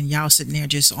fun and y'all sitting there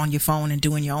just on your phone and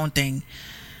doing your own thing.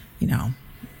 You know,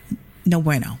 no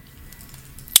bueno.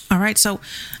 All right, so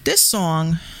this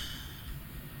song,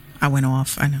 I went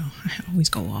off. I know, I always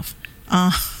go off.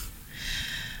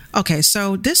 Okay,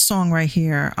 so this song right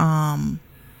here,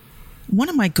 one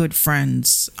of my good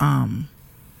friends, I'm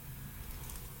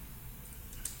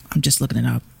just looking it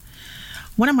up.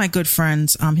 One of my good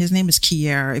friends, his name is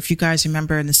Kier. If you guys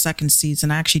remember in the second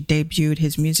season, I actually debuted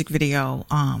his music video,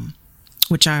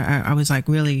 which I was like,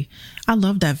 really, I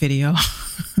love that video.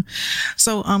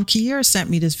 So Kier sent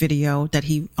me this video that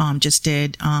he just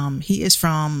did. He is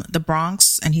from the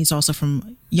Bronx and he's also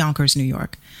from Yonkers, New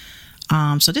York.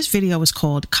 So this video was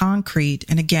called Concrete.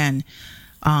 And again,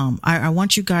 I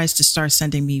want you guys to start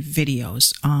sending me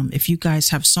videos. If you guys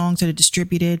have songs that are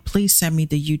distributed, please send me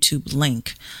the YouTube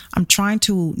link. I'm trying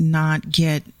to not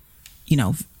get, you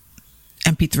know,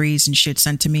 MP3s and shit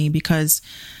sent to me because,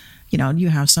 you know, you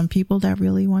have some people that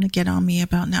really want to get on me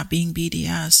about not being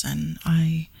BDS, and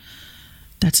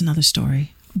that's another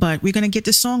story. But we're going to get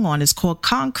this song on. It's called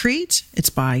Concrete. It's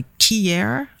by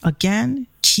Kier. Again,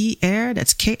 Kier.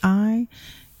 That's Kier.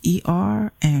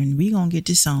 And we're going to get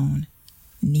this on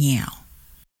now.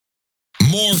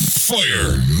 More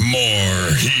fire,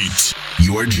 more heat.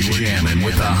 You're jamming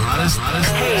with the hottest.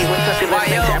 Hey, what's up? You're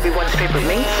listening to everyone's favorite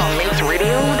mates on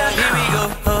MatesRadio.com. Here we go.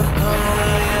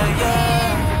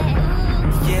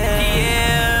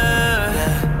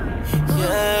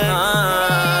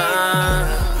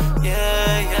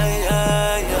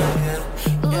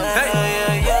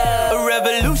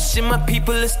 My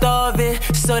people are starving,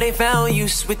 so they found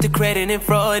use with the credit and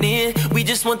fraud in. We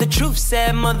just want the truth,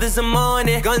 sad mothers are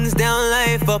mourning. Guns down,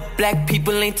 life up, black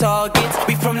people ain't targets.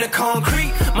 We from the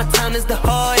concrete, my time is the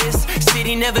hardest.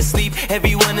 City never sleep,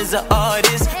 everyone is an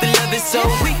artist. The love is so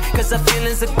weak, cause our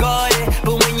feelings are guarded.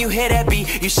 But when you hear that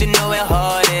beat, you should know where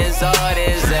heart is,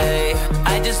 ay.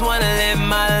 I just wanna live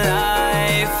my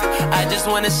life, I just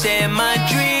wanna share my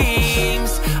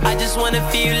dreams, I just wanna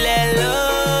feel that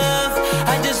love,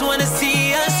 I just wanna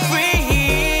see us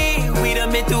free. We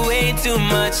done been through way too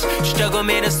much. Struggle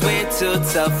made us way too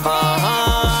tough.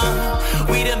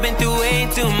 We done been through way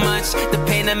too much. The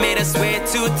pain that made us way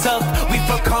too tough. We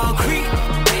from concrete.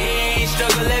 Pain,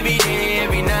 struggle every day,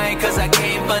 every night. Cause I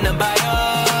came from the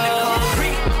bottom.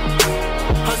 Concrete.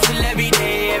 Hustle every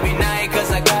day, every night.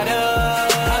 Cause I got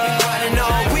up. I've been grinding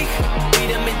all week. We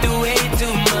done been through way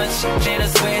too much. Made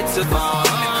us way too far.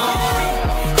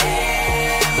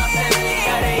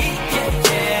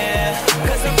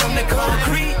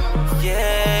 Concrete,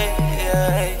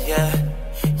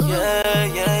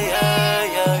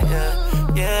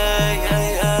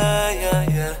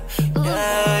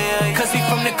 cause we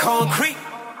from the concrete.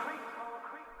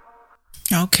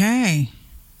 Okay.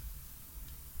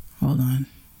 Hold on.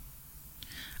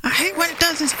 I hate when it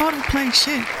does this autoplay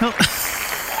shit. Oh.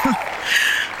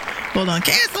 Hold on.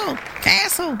 Cancel.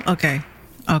 Okay.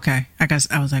 I guess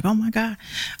I was like, oh my God.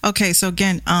 Okay. So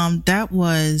again, that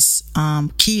was,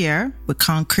 Kier with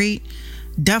Concrete.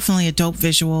 Definitely a dope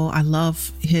visual. I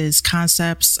love his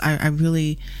concepts. I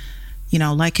really, you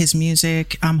know, like his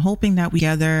music. I'm hoping that we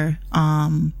together,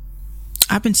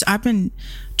 I've been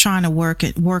trying to work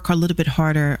a little bit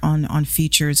harder on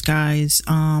features, guys.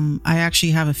 I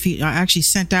actually have I actually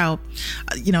sent out,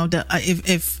 you know,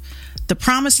 if the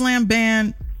Promised Land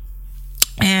band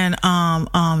and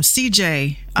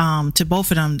CJ, to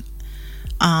both of them,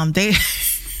 they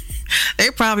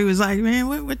probably was like, man,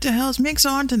 what the hell's Mix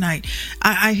on tonight?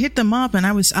 I hit them up and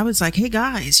I was like, hey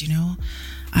guys, you know,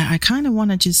 I kind of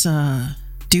want to just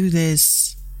do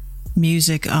this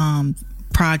music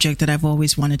project that I've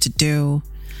always wanted to do.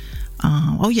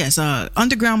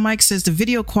 Underground Mike says the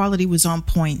video quality was on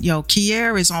point. Yo,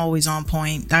 Kier is always on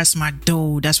point. That's my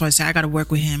dude. That's why I say I got to work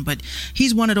with him. But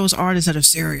he's one of those artists that are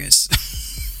serious.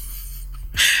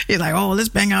 He's like, oh, let's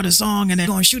bang out a song and then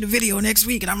going to shoot a video next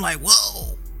week. And I'm like,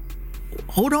 whoa,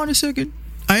 hold on a second.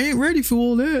 I ain't ready for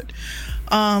all that.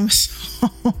 So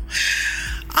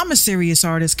I'm a serious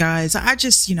artist, guys. I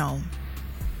just,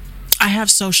 I have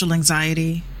social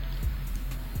anxiety.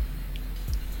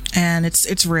 And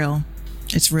it's real.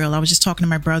 It's real. I was just talking to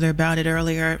my brother about it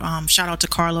earlier. Shout out to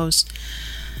Carlos.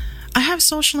 I have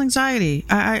social anxiety.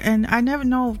 I never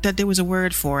know that there was a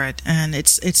word for it. And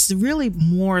it's really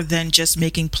more than just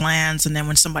making plans. And then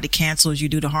when somebody cancels, you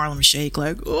do the Harlem Shake.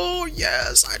 Like, oh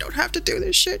yes, I don't have to do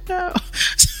this shit now.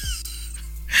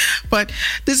 But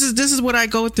this is what I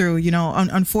go through.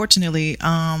 Unfortunately,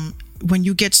 when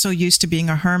you get so used to being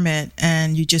a hermit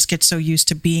and you just get so used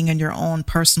to being in your own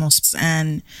personal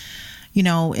and,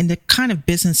 in the kind of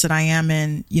business that I am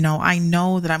in, I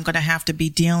know that I'm going to have to be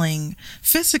dealing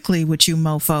physically with you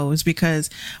mofos, because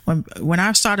when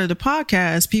I started the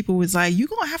podcast, people was like, you're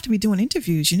going to have to be doing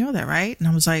interviews. You know that, right? And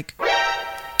I was like,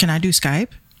 can I do Skype?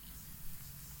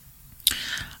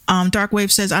 Dark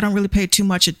Wave says, I don't really pay too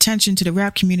much attention to the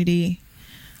rap community.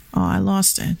 Oh, I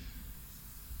lost it.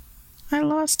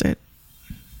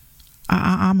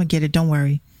 I'm going to get it. Don't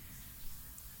worry.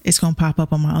 It's going to pop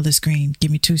up on my other screen. Give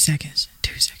me 2 seconds.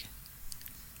 2 seconds.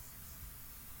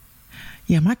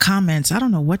 Yeah, my comments. I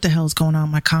don't know what the hell's going on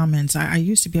with my comments. I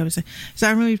used to be able to say, so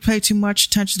I don't really pay too much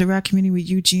attention to the rap community with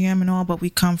UGM and all, but we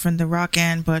come from the rock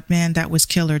end. But man, that was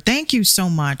killer. Thank you so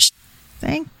much.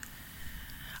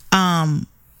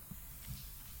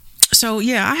 So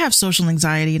yeah, I have social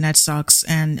anxiety and that sucks.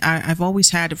 And I've always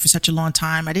had it for such a long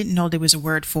time. I didn't know there was a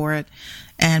word for it.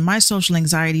 And my social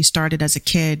anxiety started as a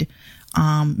kid,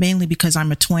 mainly because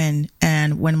I'm a twin.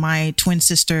 And when my twin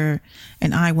sister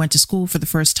and I went to school for the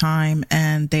first time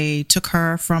and they took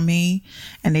her from me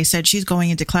and they said, she's going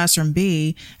into classroom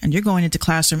B and you're going into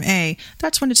classroom A,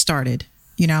 that's when it started.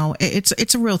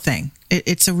 It's a real thing.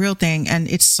 It's a real thing, and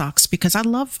it sucks because I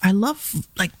love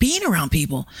like being around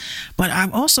people, but I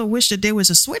also wish that there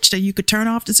was a switch that you could turn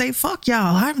off to say, fuck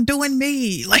y'all, I'm doing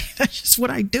me. Like, that's just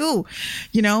what I do.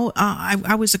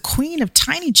 I was a queen of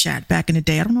Tiny Chat back in the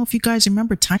day. I don't know if you guys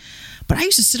remember Tiny, but I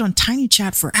used to sit on Tiny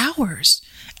Chat for hours.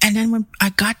 And then when I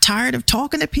got tired of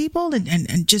talking to people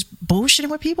and just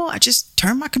bullshitting with people, I just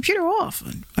turned my computer off.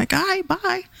 Like, all right,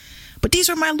 bye. But these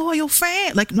are my loyal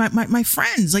fans, like my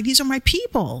friends, like these are my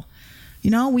people.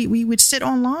 We would sit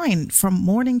online from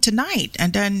morning to night,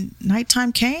 and then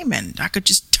nighttime came and I could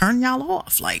just turn y'all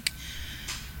off. Like,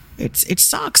 it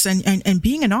sucks. And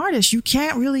being an artist, you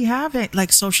can't really have it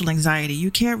like social anxiety.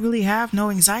 You can't really have no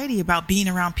anxiety about being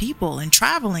around people and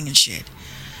traveling and shit.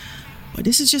 But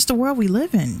this is just the world we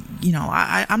live in.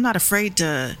 I'm not afraid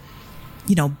to,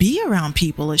 be around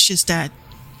people. It's just that,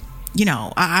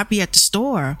 I'd be at the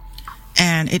store.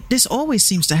 And this always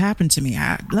seems to happen to me.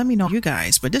 Let me know you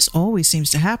guys, but this always seems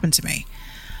to happen to me.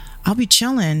 I'll be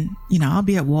chilling, I'll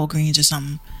be at Walgreens or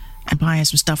something and buying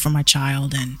some stuff for my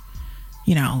child, and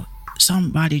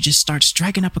somebody just starts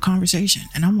striking up a conversation,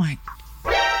 and I'm like,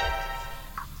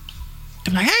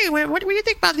 hey, what do you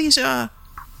think about these? What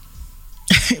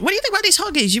do you think about these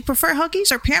Huggies? You prefer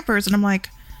Huggies or Pampers? And I'm like,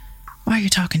 why are you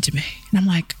talking to me? And I'm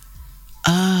like,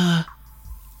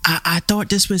 I thought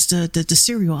this was the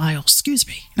cereal aisle. Excuse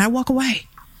me. And I walk away.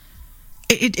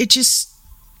 It just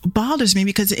bothers me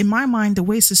because in my mind, the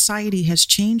way society has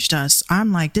changed us,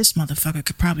 I'm like, this motherfucker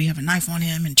could probably have a knife on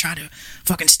him and try to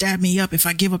fucking stab me up if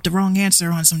I give up the wrong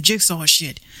answer on some jigsaw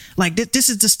shit. Like, this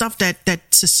is the stuff that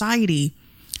society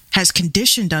has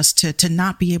conditioned us to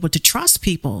not be able to trust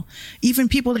people, even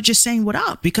people that are just saying what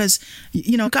up, because,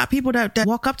 got people that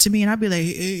walk up to me and I'd be like,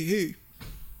 hey,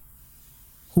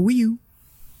 who are you?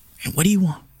 And what do you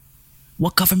want?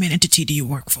 What government entity do you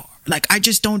work for? Like,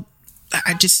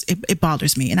 it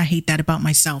bothers me. And I hate that about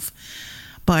myself.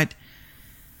 But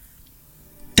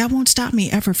that won't stop me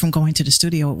ever from going to the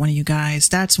studio with one of you guys.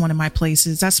 That's one of my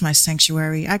places. That's my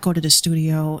sanctuary. I go to the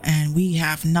studio and we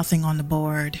have nothing on the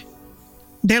board.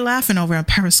 They're laughing over on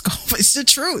Periscope. It's the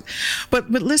truth.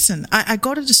 But listen, I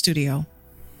go to the studio.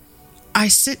 I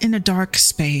sit in a dark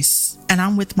space and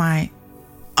I'm with my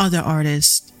other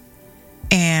artists.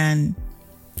 And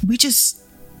we just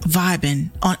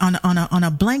vibing on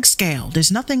a blank scale. There's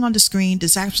nothing on the screen.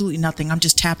 There's absolutely nothing. I'm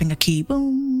just tapping a key.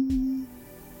 Boom.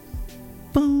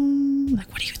 Boom. Like,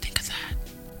 what do you think of that?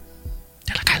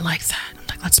 They're like, I like that. I'm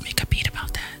like, let's make a beat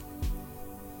about that.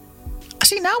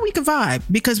 See, now we can vibe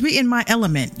because we in my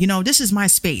element. You know, this is my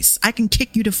space. I can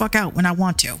kick you the fuck out when I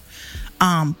want to.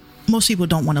 Most people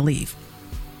don't want to leave.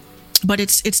 But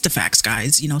it's the facts,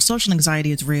 guys. You know, social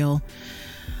anxiety is real.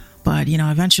 But, you know,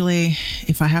 eventually,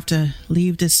 if I have to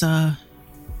leave this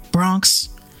Bronx,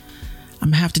 I'm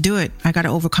gonna have to do it. I got to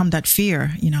overcome that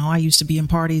fear. You know, I used to be in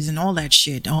parties and all that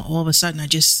shit. All of a sudden,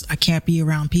 I can't be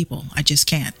around people. I just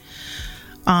can't.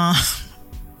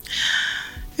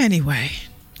 Anyway,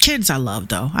 kids I love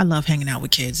though. I love hanging out with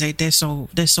kids. They're so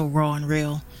raw and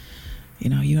real. You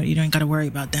know, you don't got to worry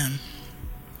about them.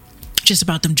 Just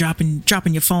about them dropping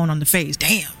your phone on the face.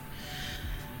 Damn.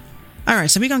 All right,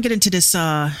 so we're gonna get into this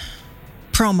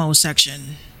promo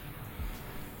section.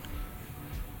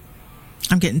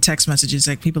 I'm getting text messages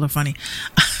like people are funny.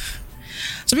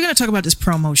 So we're gonna talk about this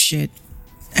promo shit,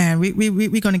 and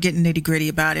we're gonna get nitty gritty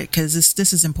about it because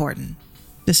this is important.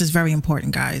 This is very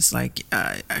important, guys. Like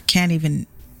I can't even.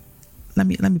 Let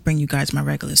me bring you guys my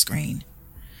regular screen.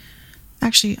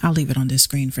 Actually, I'll leave it on this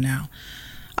screen for now.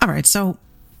 All right, so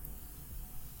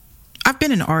I've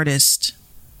been an artist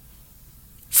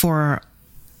for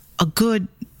a good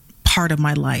part of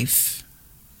my life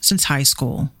since high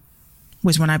school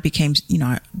was when I became, you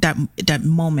know, that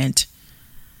moment.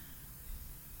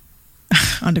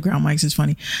 Underground Mics is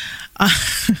funny.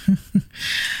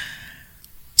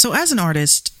 So as an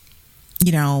artist,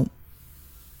 you know,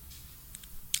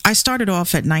 I started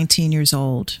off at 19 years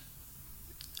old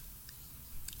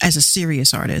as a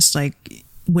serious artist, like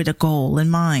with a goal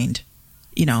in mind,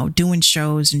 you know, doing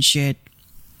shows and shit.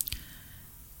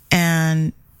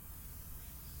 And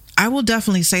I will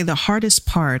definitely say the hardest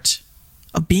part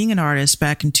of being an artist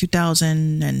back in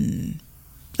 2000 and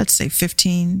let's say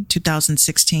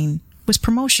 2016 was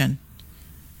promotion.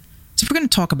 So we're going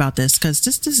to talk about this because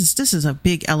this is a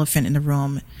big elephant in the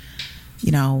room.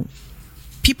 You know,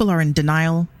 people are in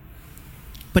denial,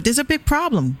 but there's a big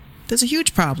problem. There's a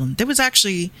huge problem. There was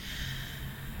actually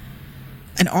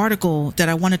an article that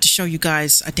I wanted to show you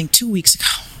guys, I think 2 weeks ago,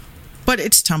 but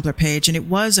it's Tumblr page, and it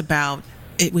was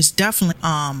definitely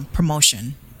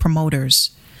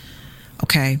promoters.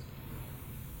 Okay.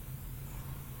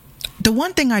 The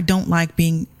one thing I don't like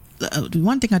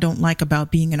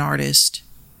about being an artist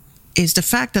is the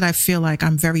fact that I feel like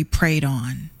I'm very preyed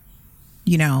on.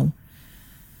 You know,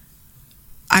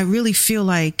 I really feel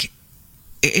like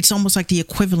it's almost like the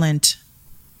equivalent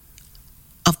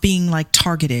of being like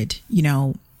targeted. You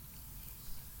know,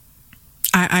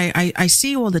 I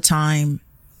see all the time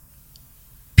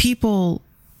people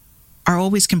are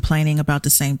always complaining about the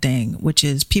same thing, which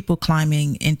is people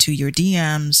climbing into your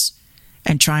DMs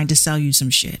and trying to sell you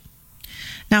some shit.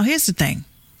 Now, here's the thing.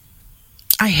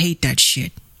 I hate that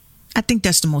shit. I think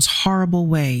that's the most horrible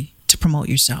way to promote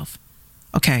yourself.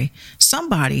 Okay.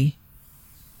 Somebody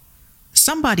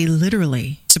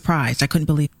literally, surprised, I couldn't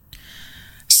believe it.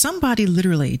 Somebody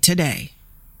literally today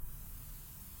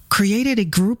created a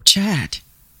group chat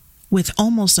with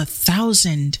almost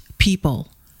 1,000 people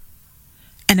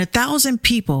and 1,000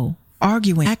 people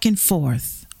arguing back and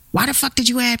forth. Why the fuck did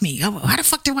you add me? How the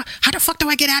fuck do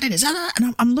I get out of this?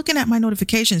 And I'm looking at my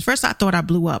notifications. First, I thought I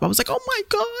blew up. I was like, oh my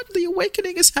God, the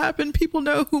awakening has happened. People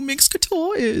know who Minx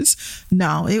Couture is.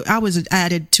 No, I was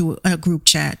added to a group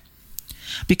chat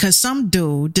because some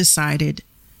dude decided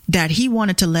that he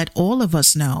wanted to let all of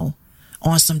us know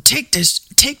on some take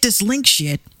this link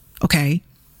shit. Okay.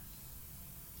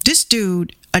 This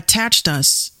dude attached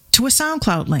us to a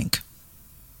SoundCloud link.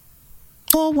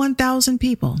 All 1,000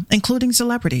 people, including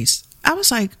celebrities. I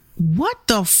was like, what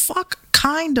the fuck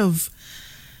kind of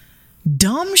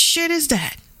dumb shit is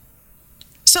that?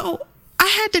 So I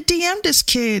had to DM this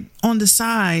kid on the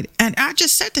side, and I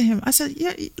just said to him, I said,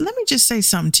 yeah, let me just say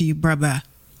something to you, brother.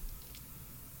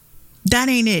 That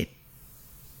ain't it.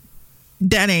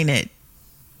 That ain't it.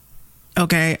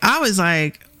 Okay. I was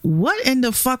like, what in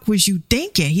the fuck was you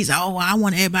thinking? He's like, oh, I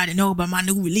want everybody to know about my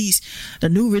new release. The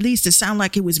new release that sound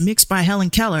like it was mixed by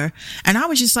Helen Keller. And I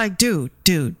was just like, dude.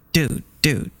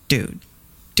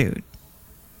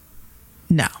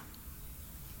 No.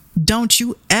 Don't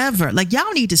you ever. Like,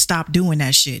 y'all need to stop doing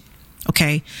that shit.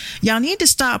 Okay? Y'all need to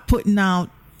stop putting out,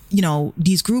 you know,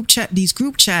 these group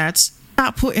chats.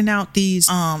 Stop putting out these,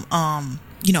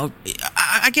 you know,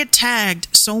 I get tagged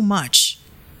so much.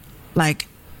 Like,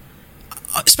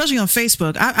 especially on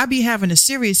Facebook, I be having a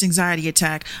serious anxiety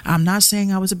attack. I'm not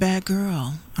saying I was a bad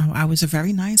girl. I was a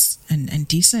very nice and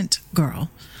decent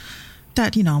girl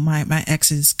that, you know, my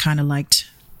exes kind of liked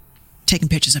taking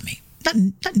pictures of me.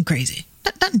 Nothing crazy.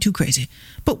 Nothing too crazy.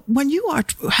 But when you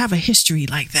have a history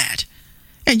like that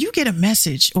and you get a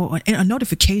message or a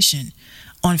notification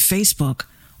on Facebook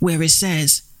where it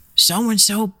says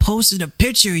so-and-so posted a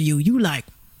picture of you. You like,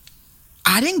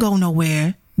 I didn't go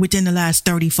nowhere within the last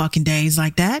 30 fucking days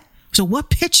like that. So what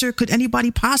picture could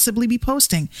anybody possibly be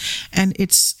posting? And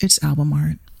it's album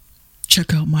art.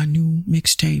 Check out my new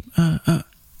mixtape.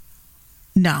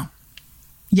 No.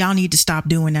 Y'all need to stop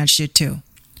doing that shit too.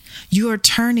 You are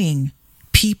turning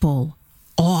people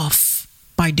off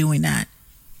by doing that.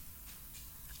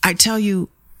 I tell you,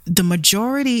 the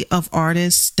majority of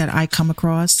artists that I come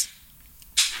across,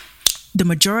 the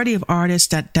majority of artists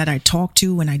that I talk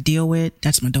to and I deal with,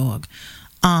 that's my dog.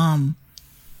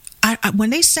 When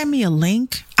they send me a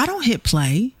link, I don't hit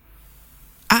play.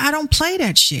 I don't play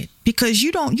that shit because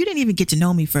you didn't even get to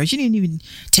know me first. You didn't even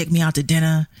take me out to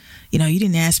dinner. You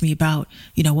didn't ask me about,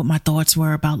 what my thoughts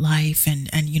were about life and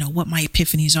what my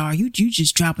epiphanies are. You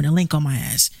just dropping a link on my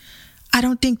ass. I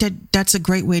don't think that that's a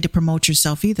great way to promote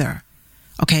yourself either.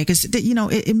 Okay. Cause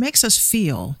it makes us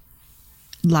feel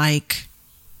like,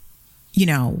 you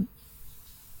don't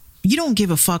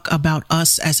give a fuck about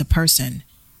us as a person.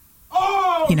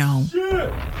 Oh,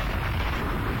 shit.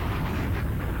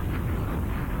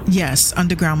 Yes,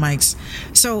 underground mics.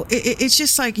 So it's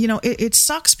just like, it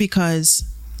sucks because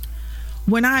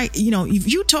when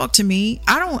if you talk to me,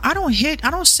 I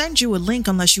don't send you a link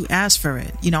unless you ask for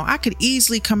it. I could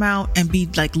easily come out and be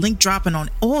like link dropping on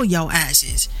all your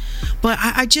asses, but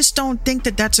I just don't think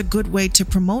that that's a good way to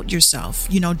promote yourself.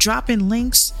 Dropping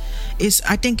links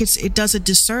I think it does a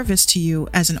disservice to you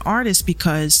as an artist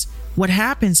because what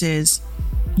happens is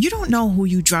you don't know who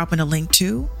you dropping a link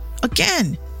to.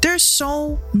 Again, there's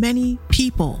so many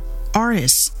people,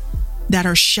 artists that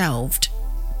are shelved,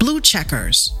 blue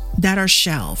checkers that are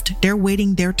shelved. They're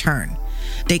waiting their turn.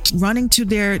 They running to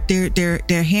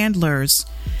their handlers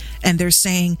and they're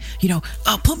saying,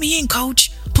 put me in,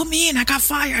 coach, put me in. I got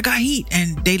fire, I got heat.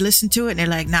 And they listen to it and they're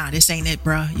like, nah, this ain't it,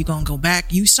 bruh. You gonna go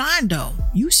back. You signed though.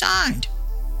 You signed.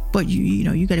 But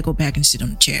you got to go back and sit on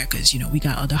the chair because, we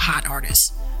got other hot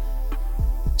artists.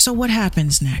 So what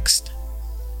happens next?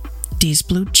 These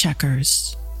blue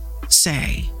checkers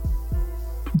say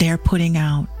they're putting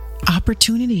out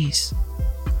opportunities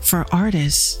for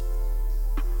artists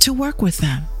to work with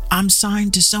them. I'm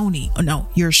signed to Sony. Oh, no,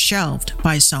 you're shelved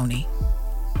by Sony.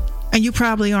 And you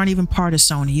probably aren't even part of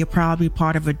Sony. You're probably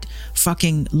part of a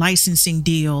fucking licensing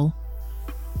deal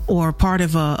or part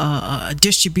of a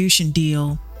distribution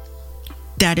deal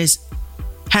that has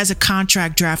a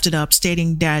contract drafted up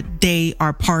stating that they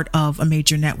are part of a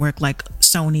major network like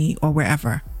Sony or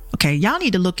wherever. Okay, y'all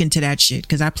need to look into that shit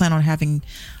because I plan on having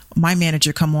my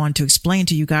manager come on to explain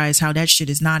to you guys how that shit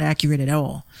is not accurate at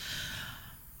all.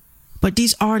 But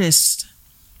these artists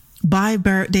buy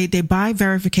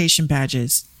verification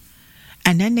badges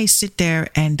and then they sit there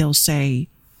and they'll say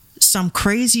some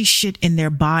crazy shit in their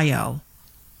bio.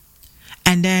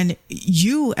 And then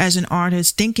you as an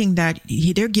artist thinking that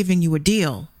they're giving you a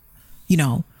deal,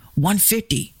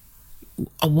 $150,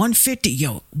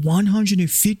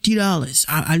 $150.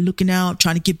 I looking out,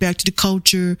 trying to get back to the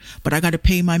culture, but I got to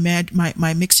pay my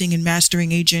mixing and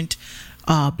mastering agent,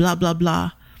 blah, blah,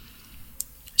 blah.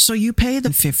 So you pay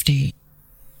them $50.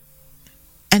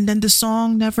 And then the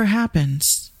song never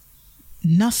happens.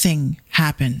 Nothing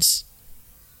happens.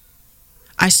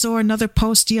 I saw another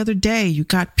post the other day. You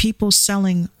got people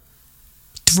selling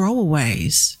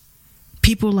throwaways.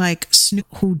 People like Snoop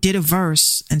who did a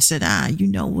verse and said, you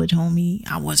know what, homie?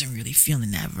 I wasn't really feeling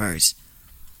that verse.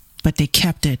 But they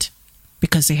kept it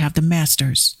because they have the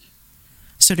masters.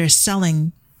 So they're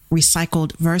selling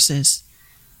recycled verses.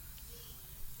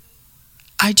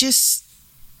 I just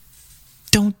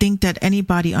don't think that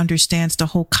anybody understands the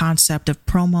whole concept of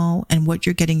promo and what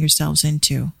you're getting yourselves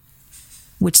into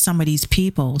with some of these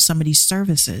people, some of these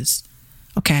services.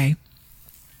 Okay.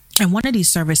 And one of these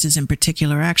services in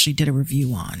particular, I actually did a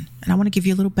review on. And I want to give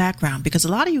you a little background because a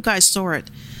lot of you guys saw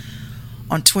it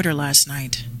on Twitter last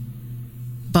night.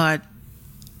 But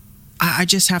I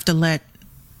just have to let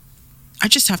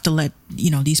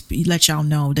let y'all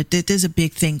know that there's a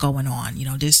big thing going on.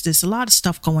 There's a lot of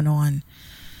stuff going on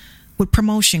with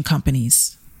promotion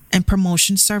companies and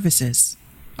promotion services.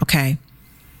 Okay.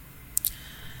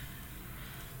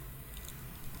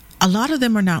 A lot of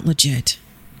them are not legit.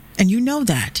 And you know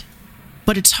that.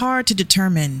 But it's hard to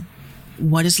determine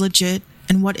what is legit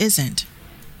and what isn't.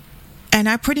 And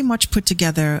I pretty much put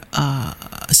together a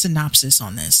synopsis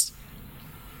on this.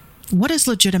 What is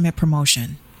legitimate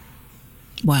promotion?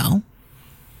 Well,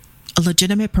 a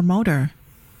legitimate promoter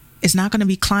is not going to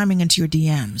be climbing into your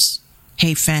DMs.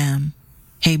 Hey fam,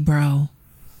 hey bro,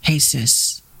 hey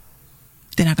sis.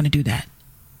 They're not going to do that.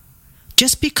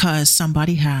 Just because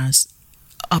somebody has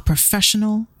a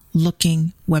professional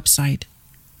looking website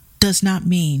does not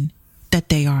mean that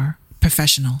they are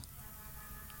professional.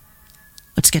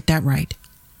 Let's get that right.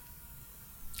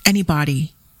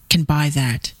 Anybody can buy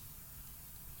that.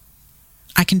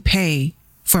 I can pay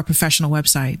for a professional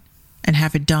website and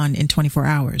have it done in 24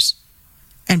 hours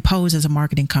and pose as a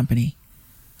marketing company.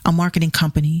 A marketing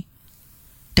company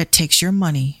that takes your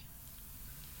money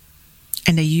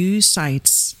and they use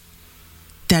sites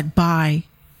that buy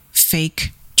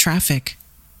fake traffic.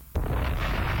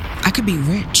 I could be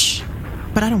rich,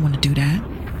 but I don't want to do that.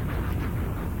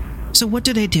 So what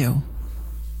do?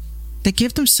 They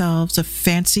give themselves a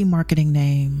fancy marketing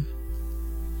name.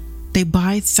 They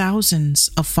buy thousands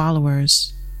of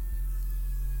followers.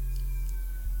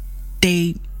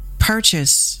 They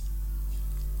purchase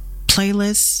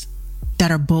playlists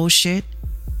that are bullshit.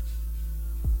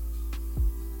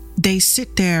 They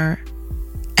sit there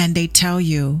and they tell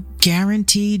you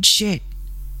guaranteed shit.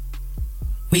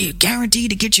 We're guaranteed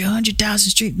to get you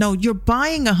 100,000 streams. No, you're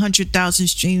buying 100,000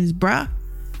 streams, bruh.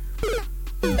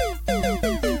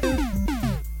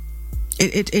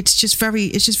 It's just very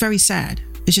sad.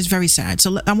 It's just very sad.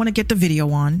 So I want to get the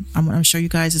video on. I'm going to show you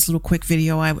guys this little quick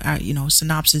video,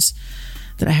 synopsis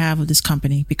that I have of this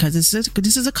company, because this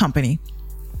is a company.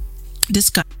 This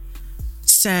guy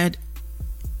said,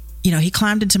 he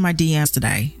climbed into my DMs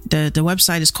today. The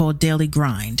website is called Daily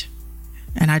Grind.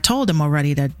 And I told him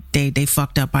already that they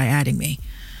fucked up by adding me.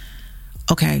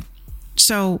 Okay.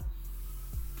 So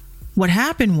what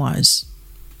happened was,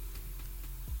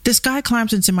 this guy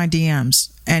climbs into my DMs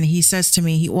and he says to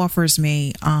me, he offers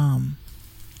me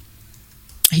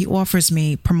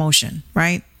promotion,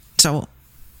 right? So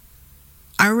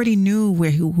I already knew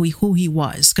who he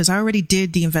was, because I already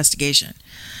did the investigation,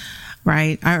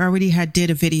 right? I already did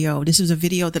a video. This was a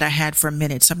video that I had for a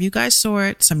minute. Some of you guys saw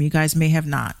it. Some of you guys may have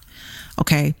not.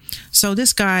 Okay. So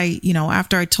this guy,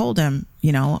 after I told him,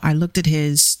 I looked at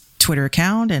his Twitter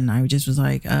account and I just was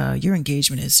like, your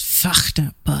engagement is fucked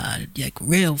up, bud. Like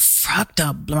real fucked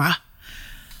up, bruh.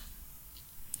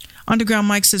 Underground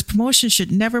Mike says promotion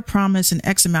should never promise an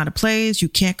X amount of plays. You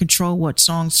can't control what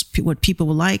people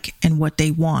will like and what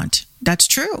they want. That's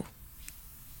true.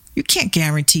 You can't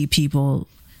guarantee people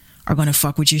are going to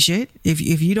fuck with your shit. If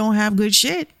you don't have good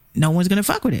shit, no one's going to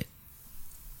fuck with it.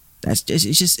 It's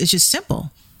just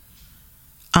simple.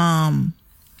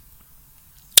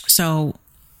 So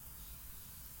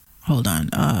hold on.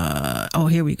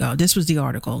 Here we go. This was the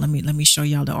article. Let me show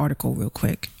y'all the article real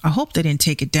quick. I hope they didn't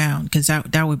take it down, because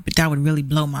that would really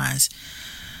blow my eyes.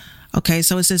 Okay,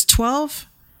 so it says 12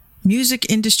 music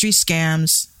industry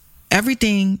scams,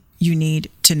 everything you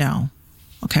need to know.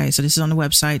 Okay, so this is on the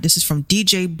website. This is from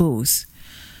djbooth.com.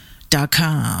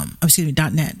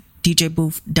 .net.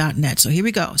 djbooth.net. So here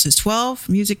we go. It says 12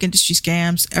 music industry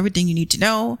scams, everything you need to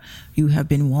know. You have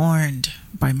been warned,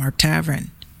 by Mark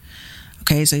Tavern.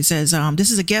 Okay, so he says,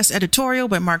 this is a guest editorial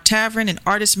by Mark Tavern, an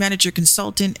artist, manager,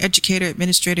 consultant, educator,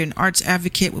 administrator, and arts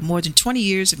advocate with more than 20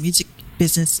 years of music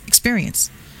business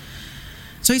experience.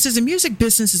 So he says, the music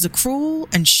business is a cruel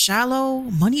and shallow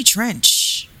money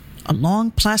trench, a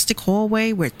long plastic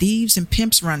hallway where thieves and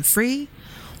pimps run free.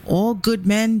 All good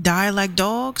men die like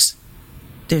dogs.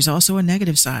 There's also a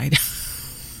negative side.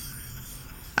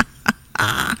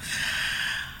 I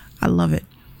love it.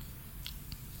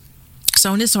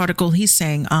 So in this article, he's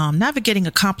saying, navigating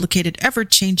a complicated,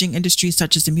 ever-changing industry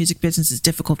such as the music business is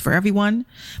difficult for everyone.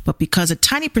 But because a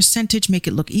tiny percentage make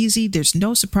it look easy, there's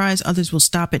no surprise others will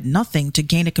stop at nothing to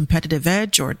gain a competitive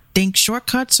edge or think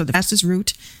shortcuts are the fastest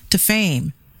route to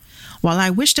fame. While I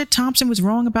wish that Thompson was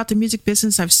wrong about the music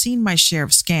business, I've seen my share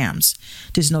of scams.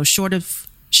 There's no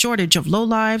shortage of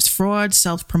lowlives, frauds,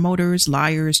 self-promoters,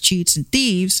 liars, cheats, and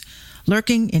thieves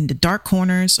lurking in the dark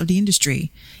corners of the industry.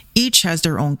 Each has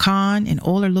their own con, and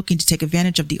all are looking to take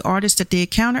advantage of the artists that they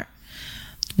encounter,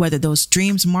 whether those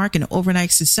dreams mark an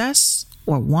overnight success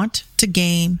or want to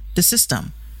game the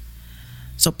system.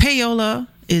 So payola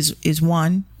is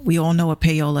one. We all know what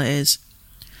payola is.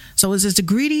 So is the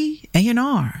greedy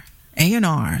A&R.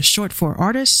 A&R, short for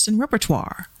artists and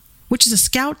repertoire, which is a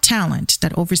scout talent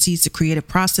that oversees the creative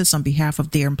process on behalf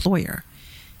of their employer.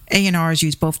 A&Rs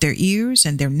use both their ears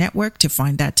and their network to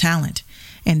find that talent,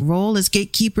 and role as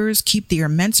gatekeepers keep their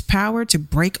immense power to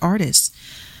break artists.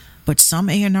 But some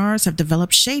A&Rs have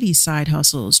developed shady side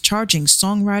hustles, charging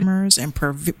songwriters and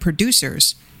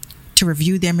producers to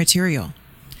review their material.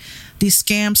 These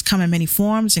scams come in many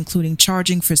forms, including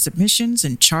charging for submissions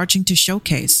and charging to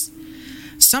showcase.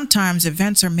 Sometimes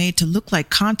events are made to look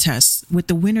like contests, with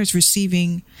the winners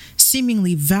receiving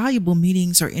seemingly valuable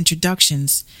meetings or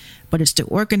introductions, but it's the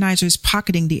organizers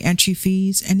pocketing the entry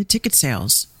fees and the ticket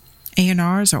sales.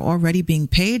 A&Rs are already being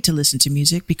paid to listen to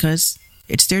music because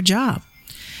It's their job.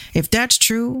 If that's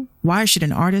true, why should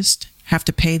an artist have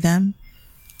to pay them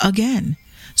again?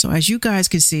 So as you guys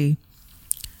can see,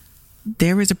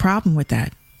 there is a problem with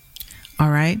that. All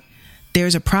right.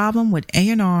 There's a problem with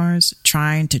A&Rs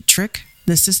trying to trick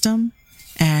the system,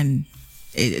 and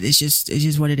it's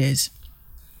just what it is.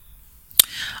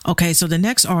 Okay, so the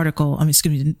next article,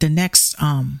 the next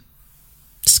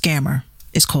scammer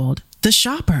is called The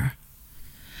Shopper.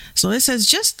 So it says,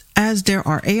 just as there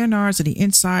are A&Rs on the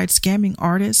inside scamming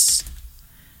artists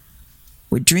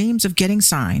with dreams of getting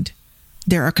signed,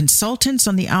 there are consultants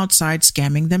on the outside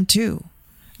scamming them too.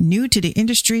 New to the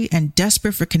industry and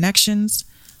desperate for connections,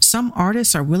 some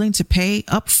artists are willing to pay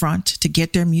up front to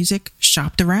get their music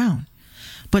shopped around.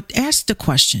 But ask the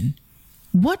question,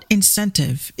 what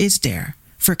incentive is there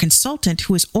for a consultant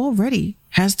who already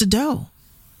has the dough?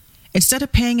 Instead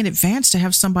of paying in advance to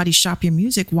have somebody shop your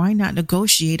music, why not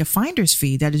negotiate a finder's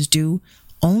fee that is due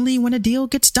only when a deal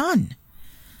gets done?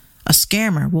 A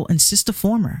scammer will insist the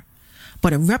former,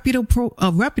 but a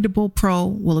reputable pro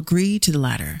will agree to the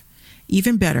latter.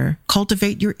 Even better,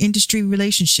 cultivate your industry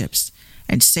relationships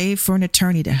and save for an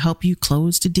attorney to help you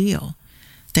close the deal.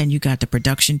 Then you got the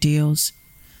production deals.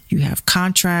 You have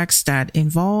contracts that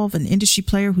involve an industry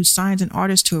player who signs an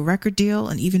artist to a record deal,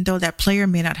 and even though that player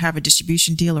may not have a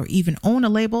distribution deal or even own a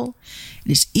label,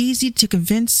 it is easy to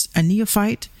convince a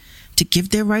neophyte to give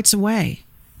their rights away.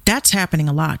 That's happening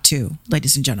a lot too,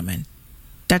 ladies and gentlemen.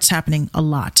 That's happening a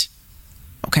lot.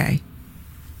 Okay.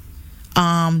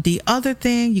 The other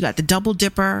thing, you got the double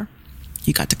dipper,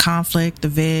 you got the conflict, the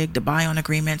VIG, the buy-on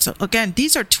agreement. So again,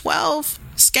 these are 12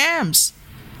 scams.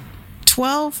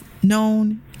 12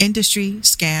 known industry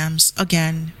scams.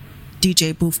 Again,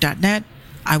 djbooth.net.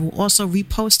 I will also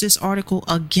repost this article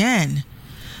again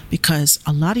because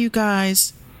a lot of you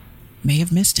guys may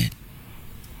have missed it.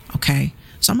 Okay,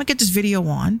 so I'm gonna get this video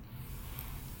on.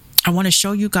 I want to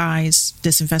show you guys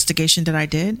this investigation that I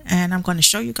did, and I'm going to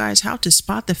show you guys how to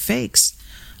spot the fakes.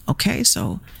 Okay,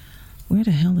 so where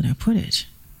the hell did I put it?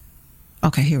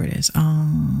 Okay, here it is.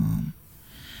 I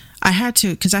had to,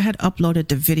 because I had uploaded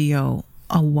the video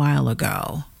a while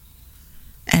ago,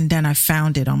 and then I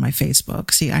found it on my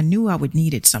Facebook. See, I knew I would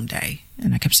need it someday,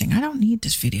 and I kept saying, I don't need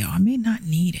this video. I may not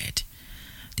need it.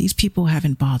 These people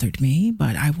haven't bothered me,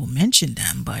 but I will mention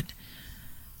them. But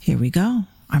here we go.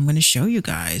 I'm going to show you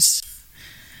guys.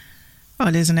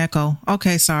 Oh, there's an echo.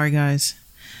 Okay, sorry, guys.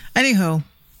 Anywho,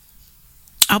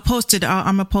 I'll post it.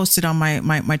 I'm going to post it on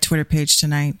my Twitter page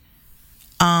tonight.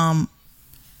 But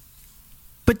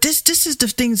this is the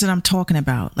things that I'm talking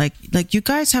about. Like you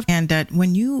guys have, and that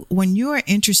when you are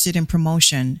interested in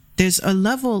promotion, there's a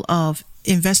level of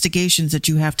investigations that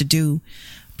you have to do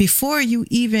before you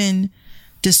even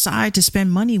decide to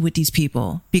spend money with these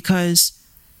people, because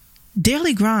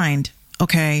Daily Grind,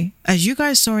 okay, as you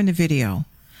guys saw in the video,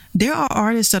 there are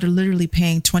artists that are literally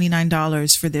paying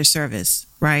 $29 for their service,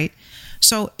 right?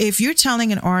 So if you're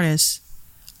telling an artist,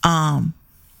 and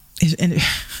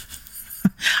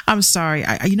I'm sorry,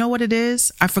 you know what it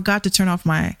is? I forgot to turn off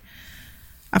my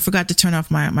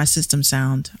system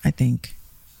sound, I think.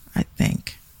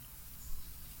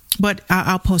 But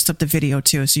I'll post up the video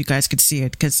too so you guys can see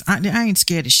it, because I ain't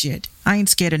scared of shit. I ain't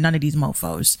scared of none of these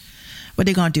mofos. What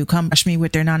they gonna do? Come bash me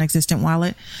with their non-existent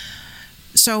wallet?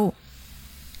 So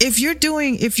if you're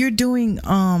doing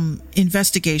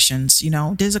investigations, you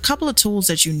know, there's a couple of tools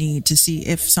that you need to see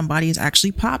if somebody is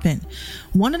actually popping.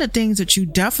 One of the things that you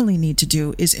definitely need to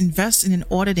do is invest in an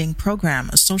auditing program,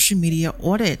 a social media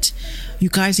audit. You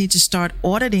guys need to start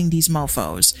auditing these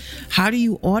mofos. How do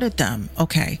you audit them?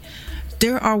 Okay,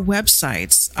 there are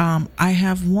websites. I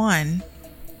have one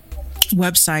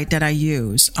website that I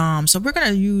use. So we're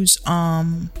gonna use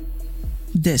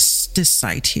this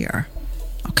site here.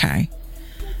 Okay.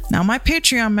 Now my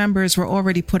Patreon members were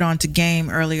already put onto game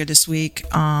earlier this week.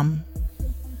 I'm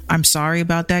sorry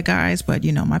about that, guys, but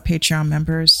you know, my Patreon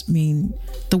members mean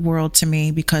the world to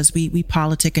me, because we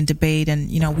politic and debate, and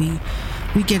you know, we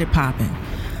get it popping.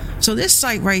 So this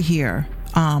site right here,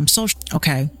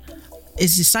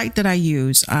 is the site that I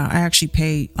use. I actually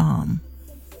pay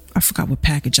I forgot what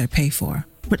package I pay for,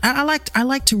 but I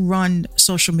like to run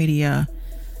social media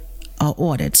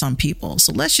audits on people.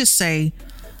 So let's just say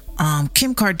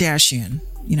Kim Kardashian,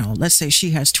 you know, let's say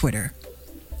she has Twitter,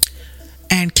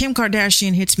 and Kim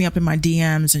Kardashian hits me up in my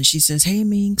DMs and she says, "Hey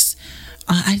Minx,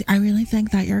 I really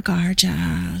think that you're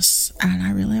gorgeous, and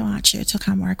I really want you to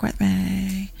come work with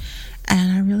me,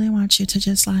 and I really want you to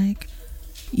just like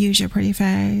use your pretty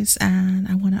face, and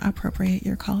I want to appropriate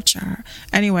your culture."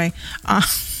 Anyway,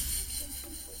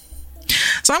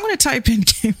 so I'm going to type in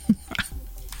Kim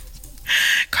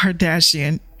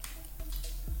Kardashian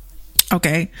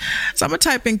Okay, so I'm gonna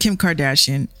type in Kim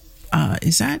Kardashian.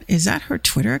 Is that her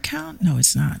Twitter account? No,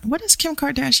 it's not. What is Kim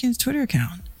Kardashian's Twitter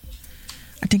account?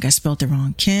 I think I spelled it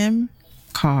wrong. Kim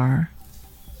Kardashian.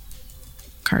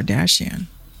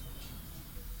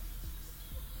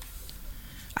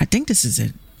 I think this is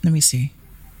it. Let me see.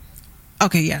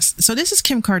 Okay, yes. So this is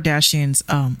Kim Kardashian's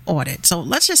audit. So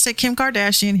let's just say Kim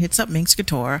Kardashian hits up Minx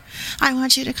Couture. I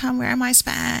want you to come wear my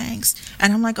Spanx.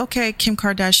 And I'm like, okay, Kim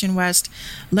Kardashian West,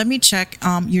 let me check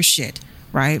your shit,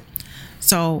 right?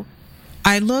 So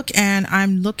I look and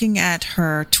I'm looking at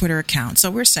her Twitter account.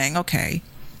 So we're saying, okay.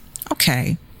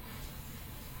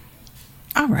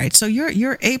 All right. So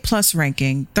your A+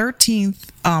 ranking,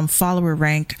 13th follower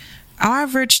rank,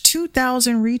 average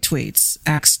 2,000 retweets,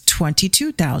 X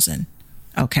 22,000.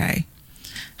 Okay.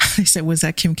 They said, was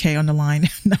that Kim K on the line?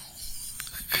 No.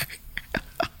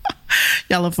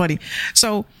 Y'all are funny.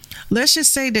 So let's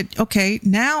just say that,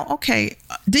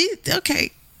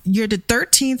 you're the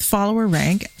 13th follower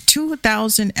rank,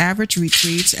 2,000 average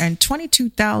retweets, and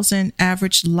 22,000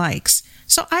 average likes.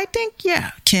 So I think,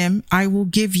 yeah, Kim, I will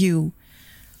give you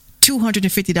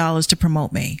 $250 to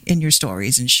promote me in your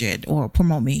stories and shit, or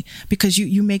promote me because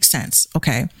you make sense.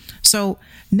 Okay. So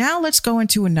now let's go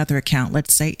into another account.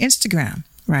 Let's say Instagram,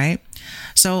 right?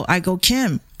 So I go,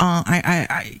 Kim,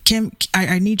 Kim,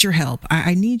 I need your help.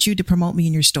 I need you to promote me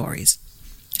in your stories.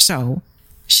 So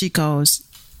she goes,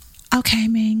 okay,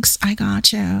 Minx, I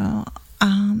got you.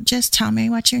 Just tell me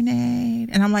what you need.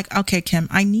 And I'm like, okay, Kim,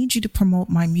 I need you to promote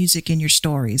my music in your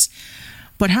stories.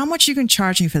 But how much you can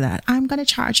charge me for that? I'm going to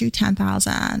charge you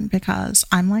 $10,000 because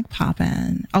I'm like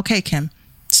poppin'. Okay, Kim.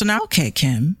 So now, okay,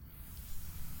 Kim,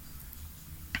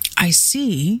 I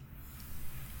see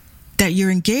that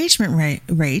your engagement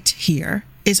rate here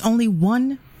is only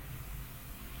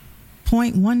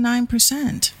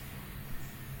 1.19%,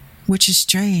 which is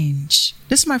strange.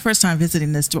 This is my first time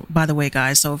visiting this, by the way,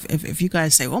 guys. So if you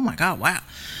guys say, oh my God, wow.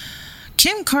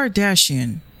 Kim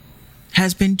Kardashian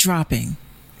has been dropping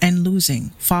and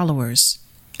losing followers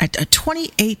at a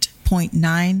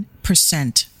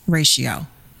 28.9% ratio.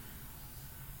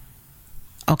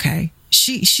 Okay.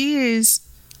 She is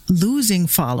losing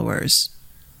followers.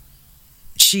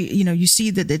 You see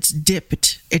that it's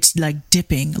dipped. It's like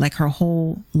dipping, like her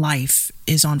whole life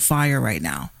is on fire right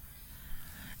now.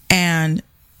 And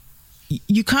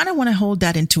you kind of want to hold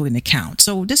that into an account.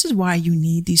 So this is why you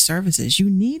need these services. You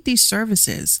need these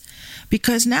services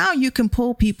because now you can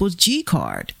pull people's G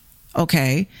card.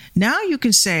 Okay. Now you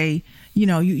can say,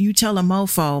 you tell a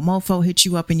mofo hits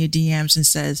you up in your DMs and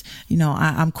says,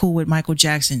 I'm cool with Michael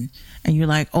Jackson. And you're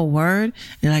like, oh, word?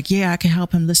 They're like, yeah, I can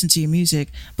help him listen to your music.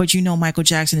 But Michael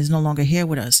Jackson is no longer here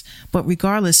with us. But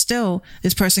regardless, still,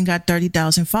 this person got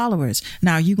 30,000 followers.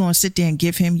 Now, are you going to sit there and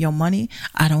give him your money?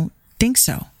 I don't think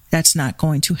so. That's not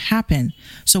going to happen.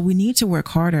 So we need to work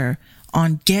harder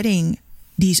on getting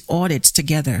these audits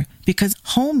together because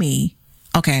homie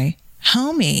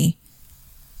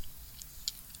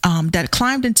that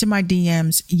climbed into my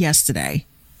DMs yesterday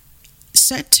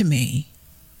said to me,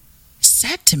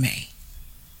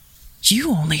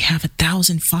 you only have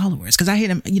 1,000 followers. Cause I hit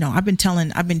him, I've been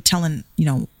telling,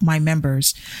 my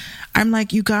members, I'm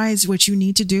like, you guys, what you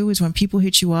need to do is when people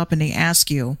hit you up and they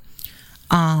ask you,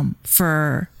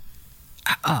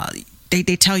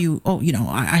 they tell you, oh,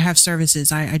 I have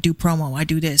services. I do promo. I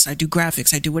do this. I do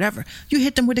graphics. I do whatever. You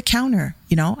hit them with a counter.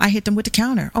 I hit them with the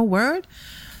counter. Oh, word.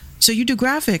 So you do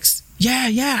graphics. Yeah.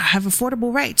 I have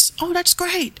affordable rates. Oh, that's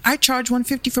great. I charge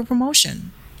 $150 for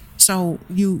promotion. So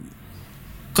you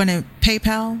gonna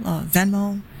PayPal,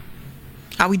 Venmo?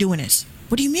 How we doing this?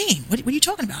 What do you mean? What are you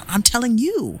talking about? I'm telling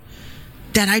you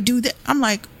that I do that. I'm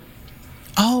like,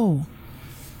 oh,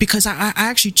 because I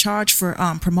actually charge for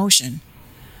promotion.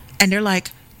 And they're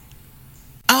like,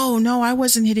 oh no, I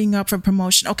wasn't hitting up for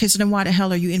promotion. Okay, so then why the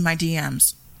hell are you in my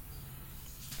DMs?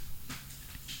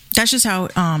 That's just how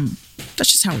it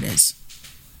is.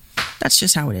 That's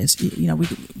just how it is.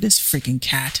 This freaking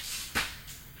cat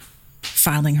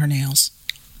filing her nails.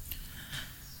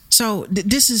 So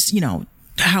this is,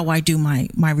 how I do my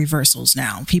reversals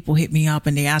now. People hit me up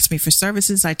and they ask me for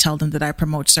services. I tell them that I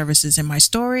promote services in my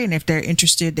story. And if they're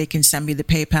interested, they can send me the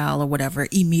PayPal or whatever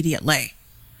immediately.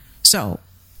 So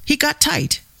he got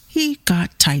tight. He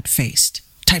got tight-faced.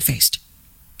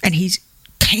 And he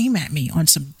came at me on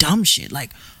some dumb shit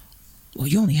like, well,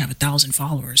 you only have 1,000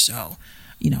 followers. So,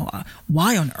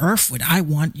 why on earth would I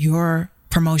want your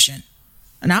promotion?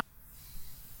 And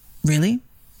really?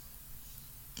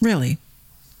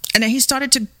 And then he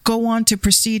started to go on to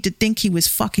proceed to think he was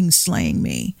fucking slaying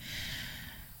me.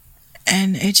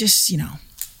 And it just,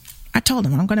 I told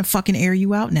him, I'm going to fucking air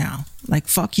you out now. Like,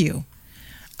 fuck you.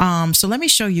 So let me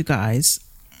show you guys.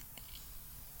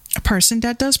 A person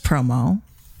that does promo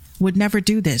would never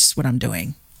do this, what I'm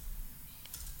doing.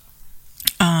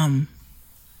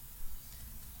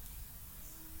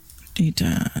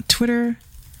 Twitter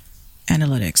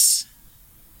analytics.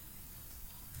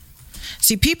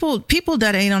 See, people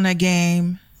that ain't on that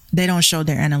game, they don't show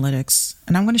their analytics.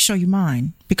 And I'm going to show you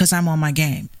mine because I'm on my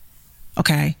game.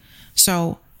 Okay?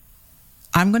 So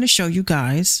I'm going to show you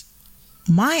guys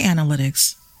my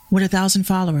analytics with 1,000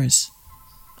 followers.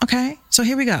 Okay? So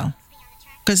here we go.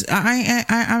 Because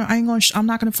I'm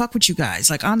not going to fuck with you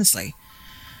guys. Like, honestly.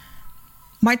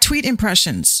 My tweet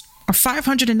impressions are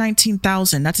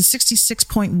 519,000. That's a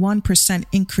 66.1%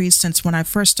 increase since when I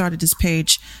first started this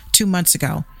page 2 months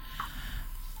ago.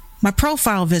 My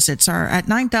profile visits are at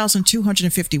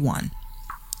 9,251.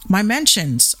 My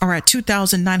mentions are at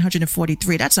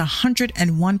 2,943. That's a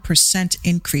 101%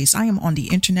 increase. I am on the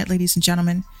internet, ladies and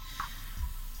gentlemen.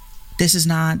 This is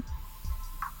not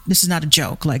a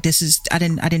joke. Like, I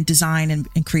didn't design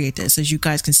and create this. As you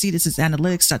guys can see, this is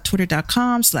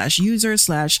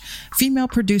analytics.twitter.com/user/female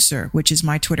producer, which is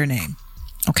my Twitter name.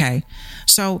 Okay.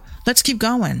 So let's keep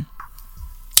going.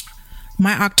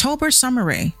 My October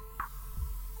summary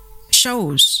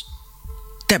shows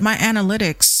that my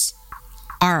analytics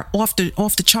are off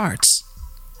the charts.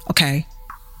 Okay.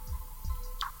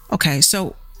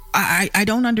 So I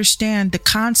don't understand the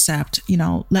concept. You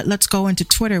know, let's go into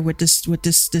Twitter with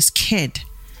this kid.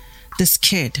 This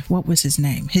kid, what was his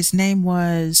name? His name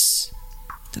was,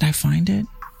 did I find it?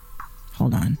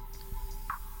 Hold on.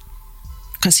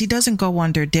 Because he doesn't go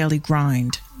under Daily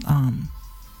Grind.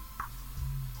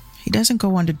 He doesn't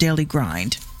go under Daily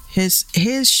Grind. His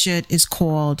shit is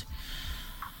called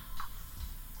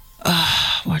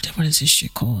what is his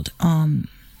shit called?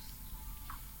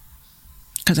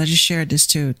 Because I just shared this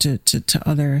to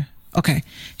other. Okay,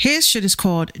 his shit is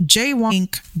called J1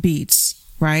 Ink Beats,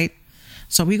 right?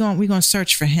 So we're gonna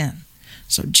search for him.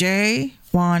 So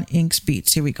J1 Ink's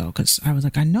Beats. Here we go. Because I was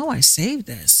like, I know I saved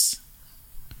this.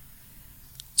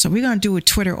 So we're gonna do a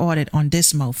Twitter audit on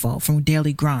this mofo from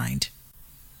Daily Grind.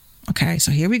 Okay,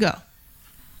 so here we go.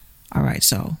 All right,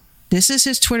 so this is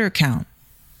his Twitter account.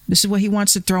 This is what he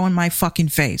wants to throw in my fucking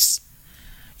face.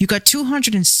 You got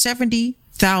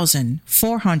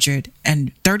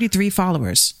 270,433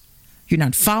 followers. You're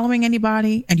not following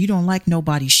anybody, and you don't like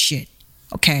nobody's shit.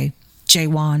 Okay,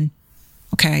 J1.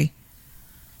 Okay.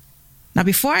 Now,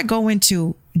 before I go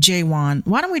into J1,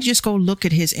 why don't we just go look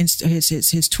at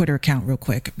his Twitter account real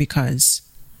quick? Because,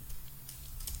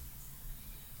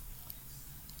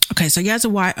 okay, so he has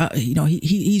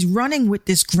he's running with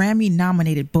this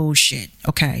Grammy-nominated bullshit.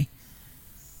 Okay.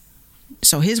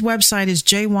 So his website is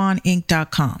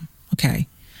j1inc.com. Okay.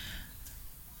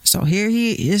 So here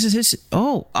this is his,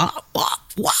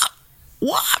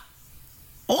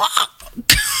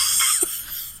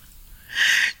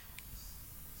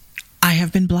 I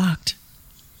have been blocked.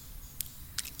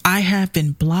 I have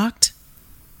been blocked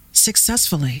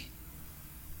successfully.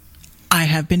 I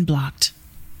have been blocked.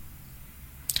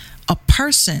 A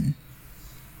person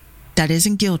that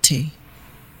isn't guilty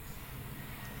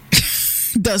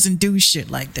doesn't do shit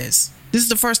like this. This is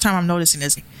the first time I'm noticing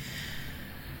this.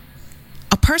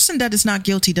 A person that is not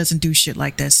guilty doesn't do shit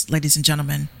like this, ladies and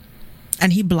gentlemen.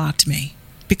 And he blocked me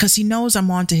because he knows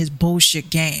I'm onto his bullshit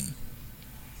game.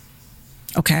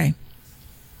 Okay.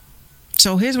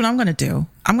 So here's what I'm going to do.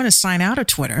 I'm going to sign out of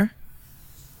Twitter.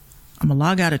 I'm going to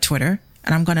log out of Twitter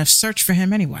and I'm going to search for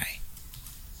him anyway.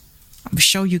 I'm going to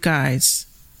show you guys.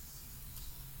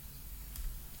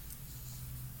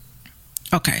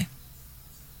 Okay.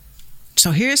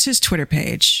 So here's his Twitter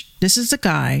page. This is the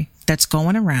guy that's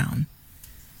going around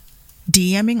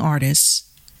DMing artists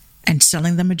and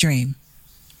selling them a dream.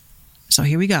 So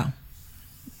here we go.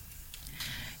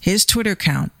 His Twitter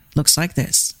account looks like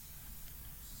this.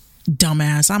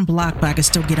 Dumbass. I'm blocked, but I can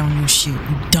still get on your shit. You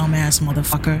dumbass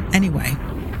motherfucker. Anyway,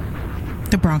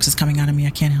 the Bronx is coming out of me.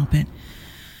 I can't help it.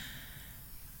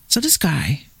 So this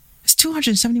guy has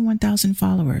 271,000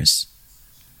 followers.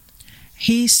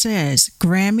 He says,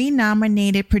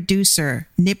 Grammy-nominated producer,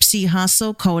 Nipsey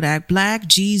Hussle, Kodak Black,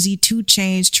 Jeezy, 2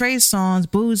 Chainz, Trey Songz,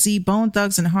 Boozy, Bone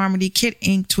Thugs and Harmony, Kid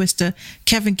Ink, Twista,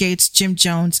 Kevin Gates, Jim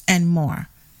Jones, and more.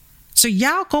 So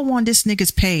y'all go on this nigga's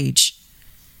page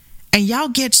and y'all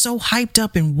get so hyped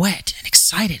up and wet and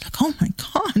excited. Like, oh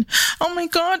my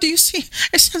God, do you see?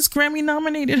 It says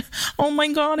Grammy-nominated. Oh my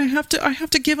God, I have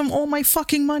to give him all my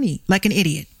fucking money. Like an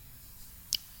idiot.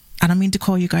 I don't mean to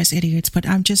call you guys idiots, but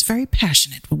I'm just very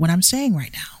passionate with what I'm saying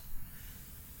right now.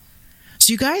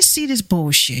 So you guys see this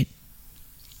bullshit,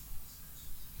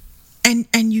 and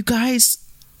you guys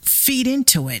feed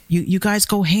into it. You guys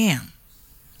go ham.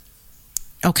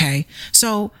 Okay,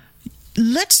 so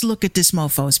let's look at this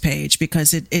mofo's page,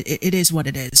 because it is what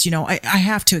it is. You know, I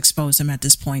have to expose him at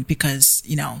this point, because,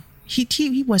 you know, he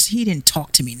didn't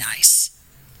talk to me nice.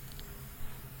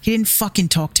 He didn't fucking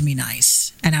talk to me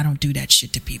nice, and I don't do that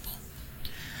shit to people.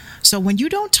 So when you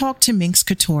don't talk to Minx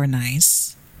Couture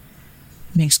nice,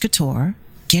 Minx Couture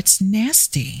gets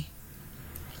nasty.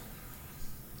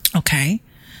 Okay,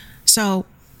 so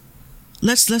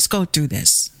let's go through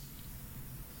this.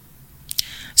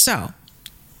 So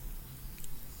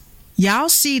y'all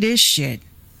see this shit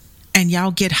and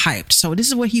y'all get hyped. So this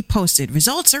is what he posted.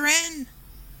 Results are in.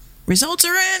 Results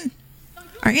are in.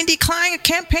 Our indie client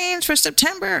campaigns for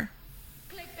September.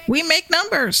 We make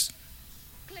numbers.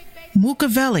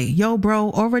 Mukavelli, yo,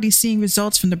 bro, already seeing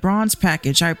results from the bronze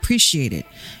package. I appreciate it.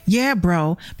 Yeah,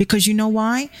 bro, because you know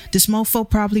why? This mofo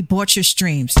probably bought your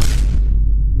streams.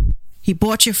 He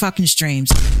bought your fucking streams.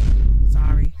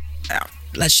 Sorry.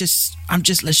 Let's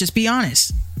just be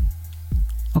honest.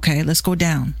 Okay, let's go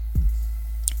down.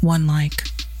 1 like.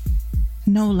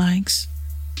 No likes.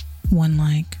 1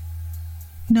 like.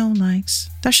 No likes.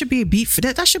 That should be a beat for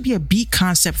that. That should be a beat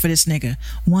concept for this nigga.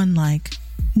 1 like.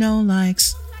 No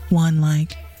likes. 1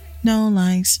 like. No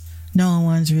likes. No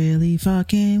one's really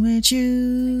fucking with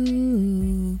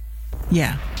you.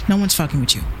 Yeah, no one's fucking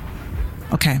with you.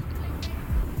 Okay.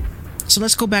 So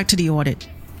let's go back to the audit.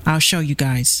 I'll show you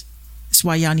guys. That's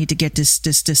why y'all need to get this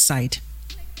site.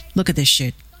 Look at this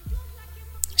shit.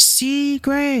 C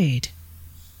grade.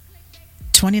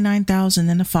 29,000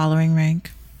 in the following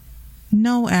rank.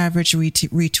 No average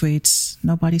retweets.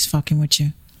 Nobody's fucking with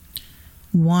you.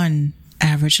 1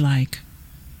 average like.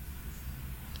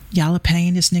 Y'all are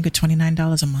paying this nigga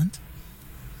 $29 a month?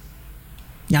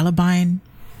 Y'all are buying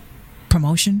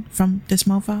promotion from this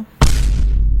mofo?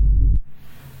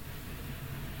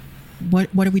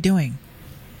 What are we doing?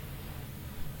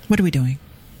 What are we doing?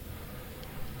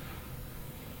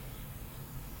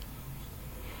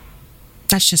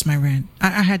 That's just my rant.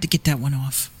 I had to get that one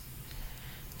off.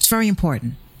 It's very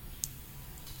important.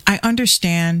 I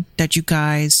understand that you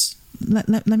guys...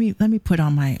 Let me put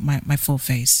on my full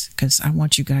face, because I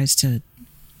want you guys to...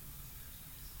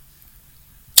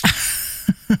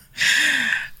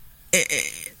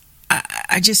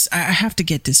 I have to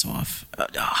get this off.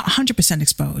 100%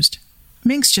 exposed.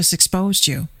 Minx just exposed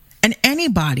you. And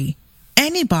anybody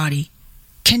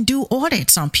can do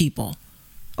audits on people.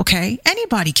 Okay?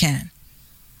 Anybody can.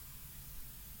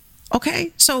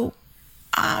 Okay? So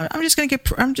I'm just gonna get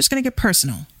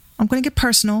personal. I'm gonna get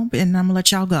personal, and I'm gonna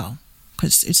let y'all go,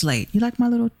 because it's late. You like my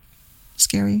little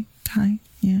scary guy?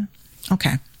 Yeah.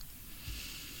 Okay.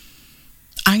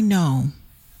 I know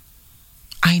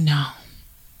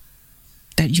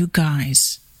that you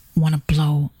guys want to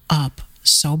blow up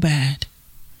so bad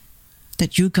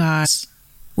that you guys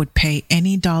would pay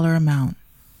any dollar amount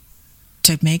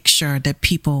to make sure that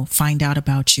people find out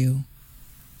about you,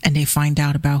 and they find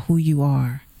out about who you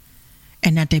are,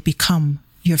 and that they become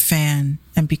your fan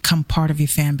and become part of your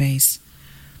fan base.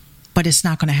 But it's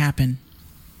not going to happen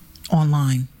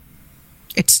online.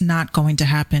 It's not going to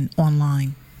happen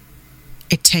online.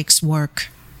 It takes work.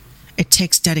 It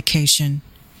takes dedication.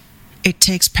 It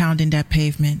takes pounding that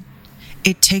pavement.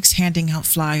 It takes handing out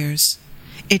flyers.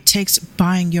 It takes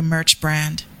buying your merch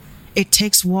brand. It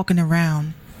takes walking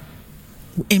around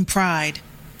in pride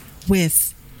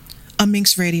with a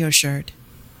Minx Radio shirt.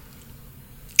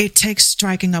 It takes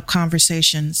striking up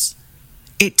conversations.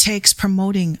 It takes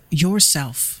promoting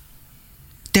yourself.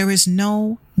 There is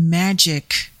no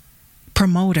magic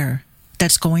promoter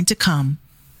that's going to come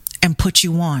and put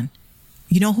you on.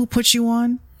 You know who puts you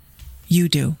on? You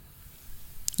do.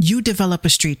 You develop a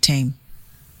street team.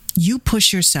 You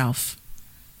push yourself.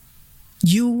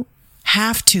 You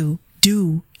have to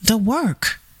do the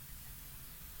work.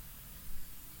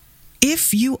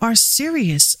 If you are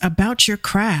serious about your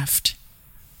craft,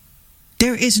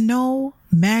 there is no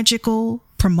magical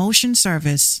promotion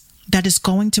service that is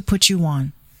going to put you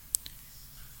on.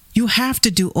 You have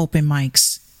to do open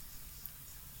mics.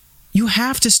 You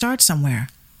have to start somewhere.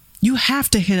 You have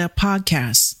to hit up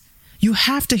podcasts. You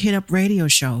have to hit up radio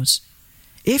shows.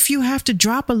 If you have to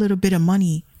drop a little bit of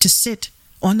money to sit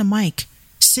on the mic,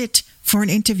 sit for an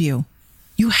interview,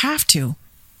 you have to.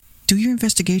 Do your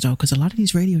investigation, though, because a lot of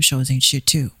these radio shows ain't shit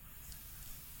too.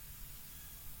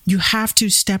 You have to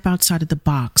step outside of the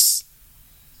box.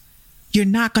 You're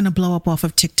not going to blow up off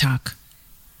of TikTok.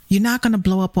 You're not going to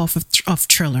blow up off of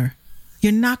Triller.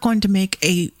 You're not going to make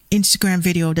a Instagram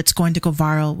video that's going to go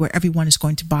viral where everyone is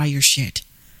going to buy your shit.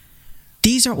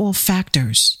 These are all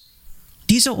factors.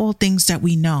 These are all things that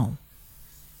we know.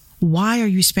 Why are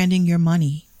you spending your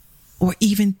money or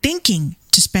even thinking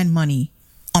to spend money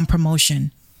on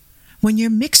promotion when your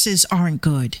mixes aren't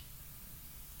good?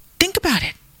 Think about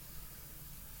it.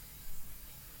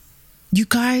 You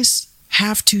guys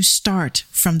have to start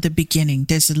from the beginning.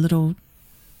 There's a little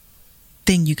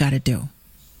thing you got to do.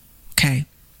 Okay.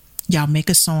 Y'all make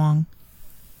a song.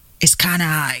 It's kind of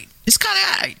high.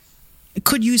 It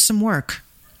could use some work.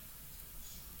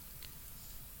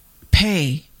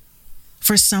 Pay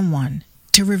for someone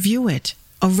to review it.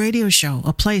 A radio show,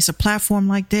 a place, a platform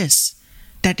like this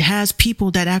that has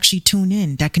people that actually tune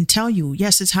in, that can tell you,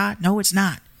 yes, it's hot. No, it's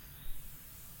not.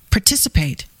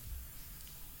 Participate.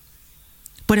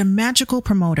 But a magical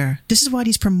promoter, this is why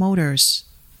these promoters,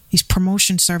 these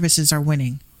promotion services are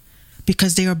winning,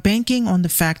 because they are banking on the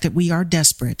fact that we are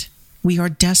desperate. We are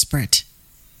desperate.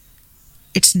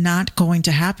 It's not going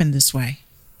to happen this way.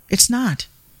 It's not.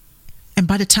 And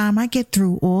by the time I get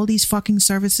through all these fucking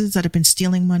services that have been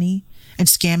stealing money and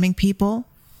scamming people,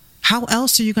 how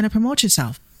else are you going to promote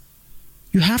yourself?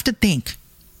 You have to think.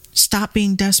 Stop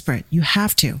being desperate. You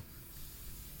have to.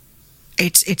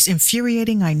 It's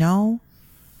infuriating, I know.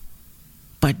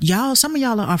 But y'all, some of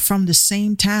y'all are from the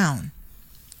same town.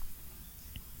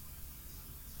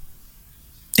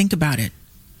 Think about it.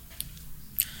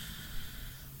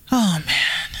 Oh,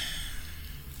 man.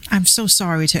 I'm so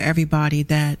sorry to everybody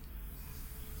that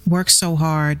works so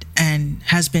hard and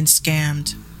has been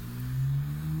scammed.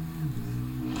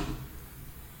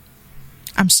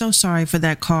 I'm so sorry for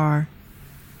that car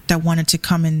that wanted to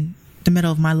come in the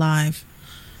middle of my live.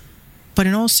 But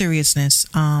in all seriousness,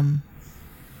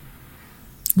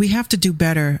 we have to do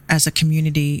better as a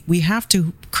community. We have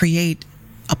to create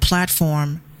a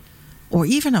platform or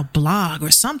even a blog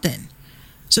or something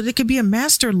so there could be a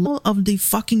master law of the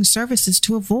fucking services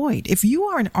to avoid. If you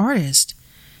are an artist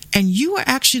and you are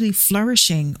actually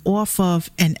flourishing off of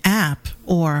an app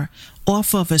or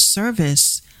off of a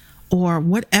service or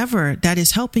whatever that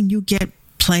is helping you get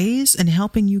plays and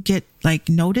helping you get like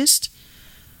noticed,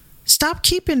 stop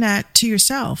keeping that to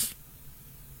yourself.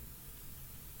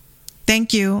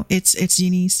 Thank you. It's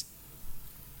Eunice.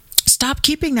 Stop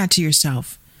keeping that to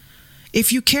yourself.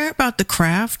 If you care about the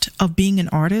craft of being an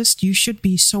artist, you should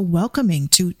be so welcoming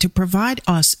to provide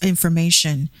us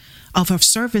information of a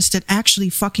service that actually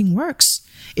fucking works.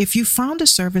 If you found a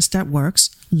service that works,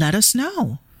 let us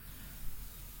know.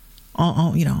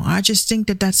 I just think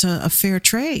that that's a fair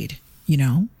trade,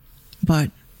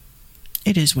 but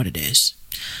it is what it is.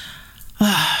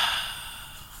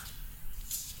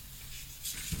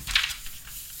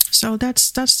 So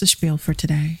that's the spiel for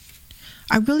today.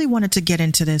 I really wanted to get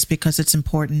into this because it's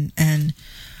important, and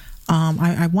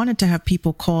I wanted to have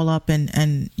people call up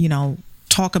and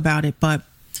talk about it, but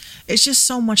it's just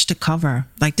so much to cover.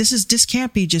 Like this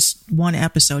can't be just one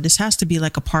episode. This has to be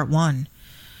like a part one,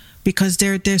 because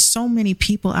there's so many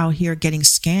people out here getting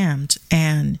scammed,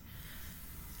 and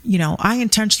I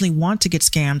intentionally want to get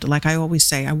scammed. Like I always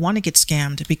say, I want to get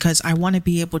scammed because I want to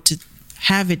be able to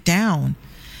have it down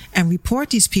and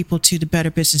report these people to the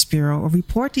Better Business Bureau, or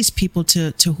report these people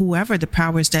to whoever the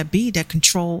powers that be that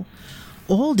control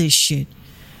all this shit,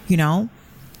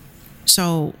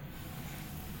 So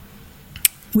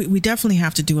we definitely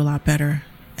have to do a lot better.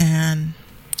 And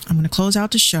I'm going to close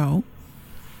out the show.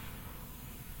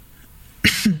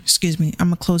 Excuse me. I'm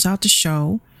going to close out the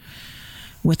show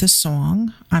with a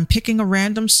song. I'm picking a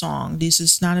random song. This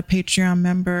is not a Patreon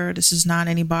member. This is not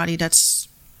anybody that's,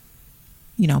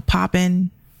 popping.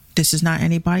 This is not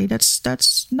anybody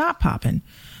that's not popping.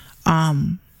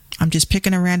 I'm just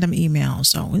picking a random email.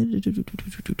 So,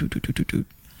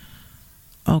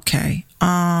 okay.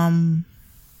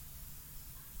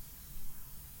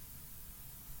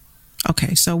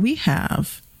 Okay, so we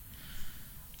have.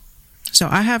 So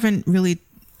I haven't really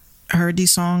heard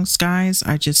these songs, guys.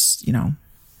 I just,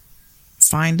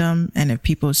 find them, and if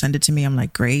people send it to me, I'm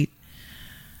like, great.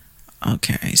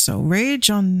 Okay, so Rage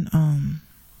on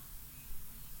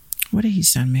what did he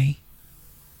send me?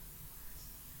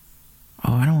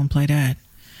 Oh, I don't want to play that.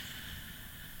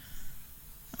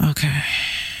 Okay.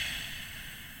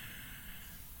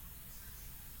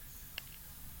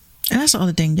 And that's the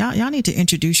other thing. Y'all need to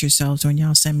introduce yourselves when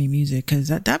y'all send me music, because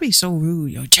that'd be so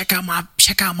rude. Yo, check out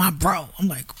my bro. I'm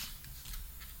like,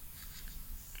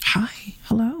 hi,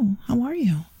 hello, how are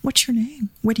you? What's your name?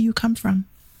 Where do you come from?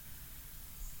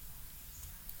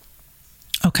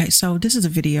 Okay, so this is a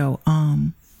video.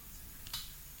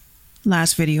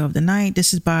 Last video of the night.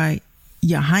 This is by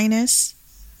Your Highness,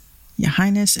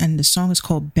 and the song is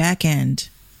called Back End.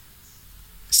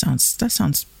 That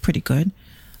sounds pretty good.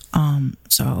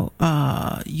 So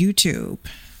YouTube.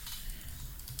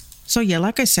 So yeah,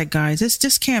 like I said, guys,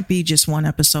 this can't be just one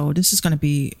episode. This is going to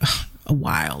be a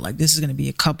while. Like, this is going to be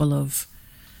a couple of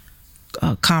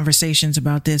conversations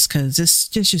about this, because there's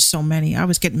just so many. I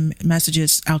was getting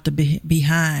messages out the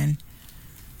behind.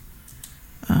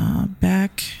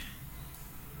 Back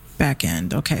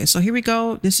end. Okay, so here we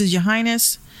go. This is Your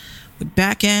Highness with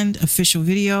Back End official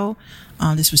video.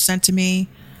 This was sent to me.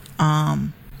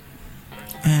 And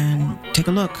take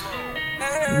a look.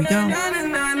 Here we go.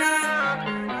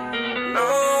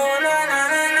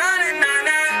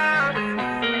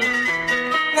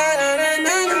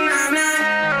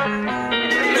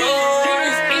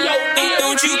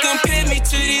 Don't you compare me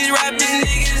to these rapping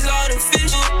niggas,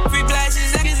 artificial. Free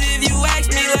blasses, cause if you ask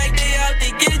me like they out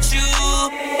to get you.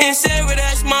 And Sarah,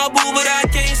 that's my boo, but I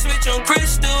can't switch on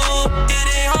Crystal. It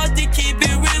ain't hard to keep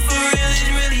it real, for real, it's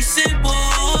really simple.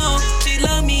 She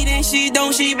love me, then she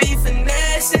don't, she be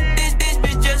finessing. This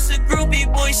bitch just a groupie,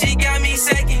 boy, she got me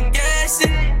second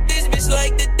guessing. This bitch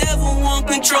like the devil, want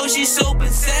control, she so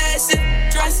possessive.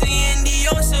 Dressing in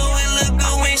Dior, so it look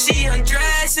good when she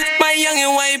undressing. My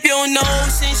youngin' wipe your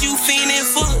nose since you fiendin'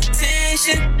 for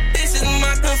attention. This is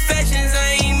my confessions,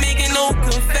 I ain't making no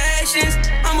confessions.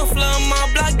 I'ma flood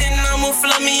my block, then I'ma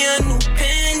flood me a new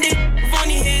pendant.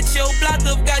 Funny hit your block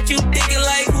up, got you thinking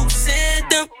like who sent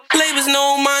them. Labels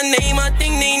know my name, I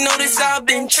think they notice I've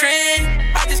been trend.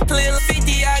 I just cleared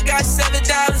 50, I got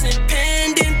 7,000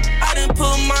 pending. I done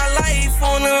put my life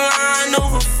on the line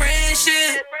over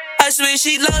friendship. I swear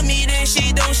she love me, then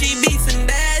she don't, she be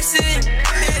finessing.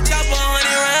 Then chop 100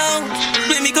 rounds,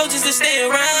 split me coaches to stay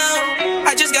around.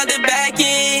 I just got the back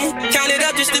end, count it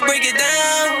up just to break it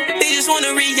down. They just want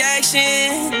a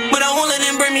reaction, but I won't let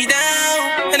them bring me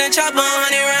down. And I chop 100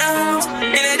 rounds,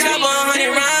 and I chop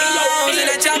 100 rounds, and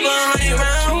I chop 100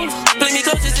 rounds. Split me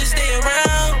coaches to stay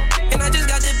around, and I just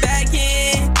got the back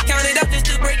end, count it up just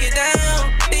to break it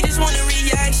down. They just want a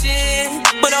reaction,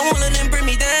 but I won't let them bring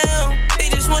me down.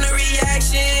 Want a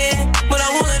reaction, but I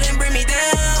won't let them bring me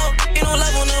down. Ain't no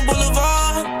love on the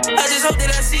boulevard, I just hope that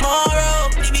I see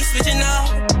tomorrow. They be switching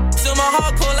up, so my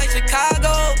heart cold like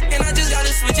Chicago, and I just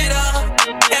gotta switch it up.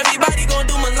 Everybody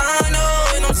gon' do Milano,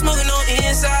 and I'm smoking on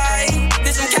inside.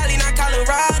 This some Cali, not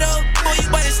Colorado, boy you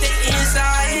better stay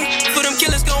inside. For them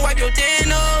killers gon' wipe your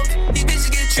Dano. These bitches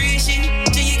get treachy,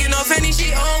 she getting off any,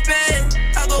 she open.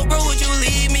 I go bro, would you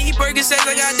leave me? Percocets,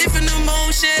 I got different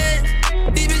emotions.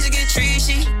 These bitches get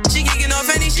treachy, she kicking off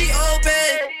any, she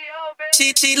open.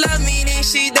 She love me, then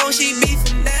she don't, she be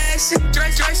finessing.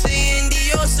 Dressing in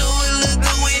Dior, so it look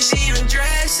good when she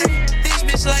undressing. This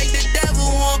bitch like the devil,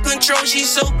 want control, she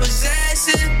so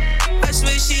possessive. I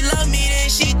swear she love me, then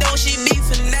she don't, she be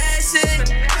finessing.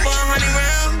 For 100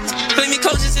 rounds, play me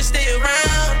coaches to stay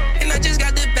around. And I just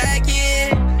got the back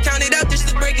end, count it up just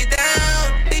to break it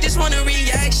down. They just want a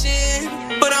reaction,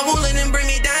 but I won't let them bring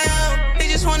me down. They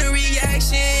just want a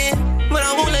reaction, but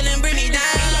I won't let them bring me down.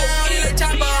 In the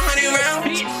top of 100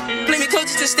 rounds, play me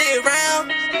coaches to stay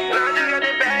around. And I just got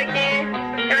the back end,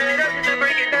 count it up just to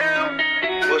break it down.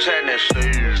 What's happening,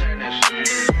 Steve?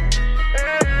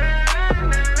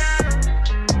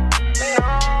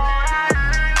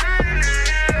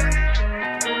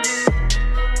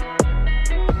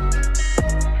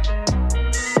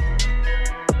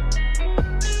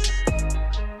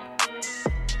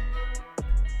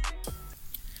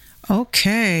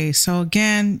 Okay, so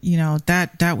again, you know,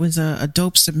 that was a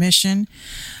dope submission.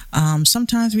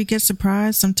 Sometimes we get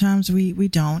surprised, sometimes we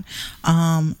don't.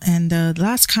 And the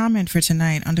last comment for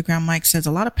tonight, Underground Mike says,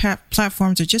 a lot of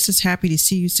platforms are just as happy to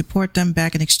see you support them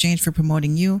back in exchange for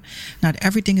promoting you. Not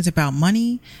everything is about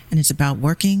money, and it's about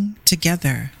working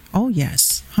together. Oh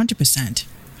yes, 100%.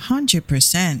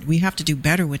 100%. We have to do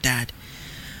better with that.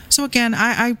 So again,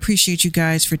 I appreciate you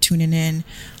guys for tuning in.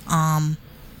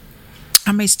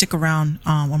 I may stick around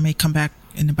or may come back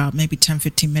in about maybe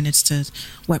 10-15 minutes to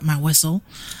wet my whistle.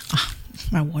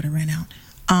 My water ran out.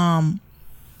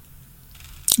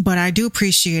 But I do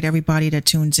appreciate everybody that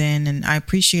tunes in, and I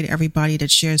appreciate everybody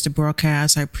that shares the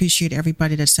broadcast. I appreciate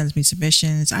everybody that sends me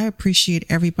submissions. I appreciate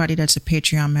everybody that's a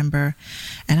Patreon member,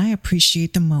 and I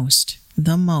appreciate the most,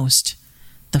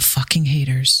 the fucking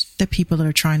haters, the people that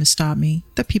are trying to stop me,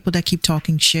 the people that keep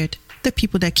talking shit, the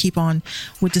people that keep on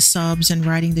with the subs and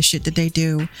writing the shit that they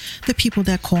do, the people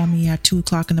that call me at 2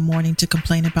 o'clock in the morning to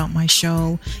complain about my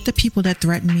show, the people that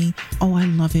threaten me. Oh, I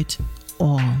love it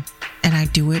all. And I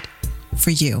do it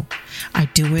for you. I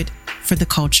do it for the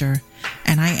culture.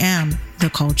 And I am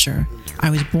the culture. I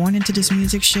was born into this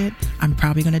music shit. I'm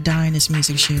probably going to die in this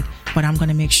music shit. But I'm going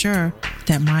to make sure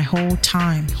that my whole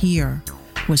time here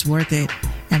was worth it,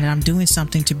 and that I'm doing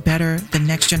something to better the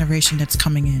next generation that's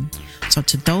coming in. So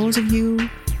to those of you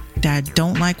that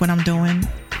don't like what I'm doing,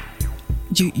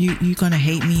 you're gonna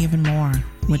hate me even more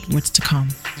with what's to come.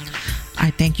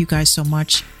 I thank you guys so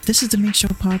much. This is the Mink Show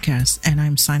podcast, and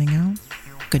I'm signing out.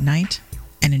 Good night,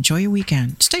 and enjoy your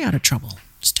weekend. Stay out of trouble.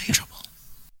 Stay out of trouble.